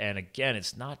show. And again,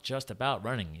 it's not just about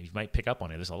running. You might pick up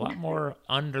on it. There's a lot more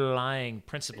underlying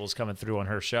principles coming through on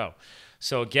her show.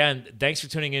 So again, thanks for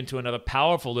tuning in to another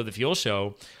powerful Live the Fuel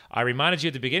show. I reminded you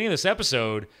at the beginning of this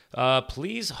episode,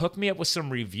 please hook me up with some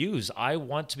reviews. I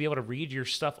want to be able to read your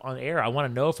stuff on air. I want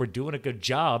to know if we're doing a good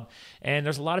job. And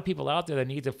there's a lot of people out there that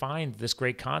need to find this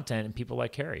great content, and people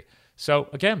like Carrie. So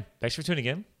again, thanks for tuning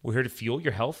in. We're here to fuel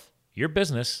your health, your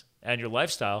business, and your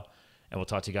lifestyle. And we'll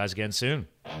talk to you guys again soon.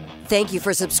 Thank you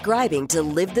for subscribing to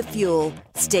Live the Fuel.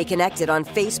 Stay connected on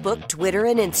Facebook, Twitter,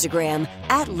 and Instagram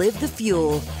at Live the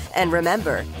Fuel. And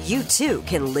remember, you too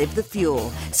can live the fuel.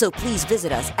 So please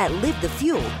visit us at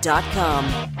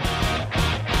livethefuel.com.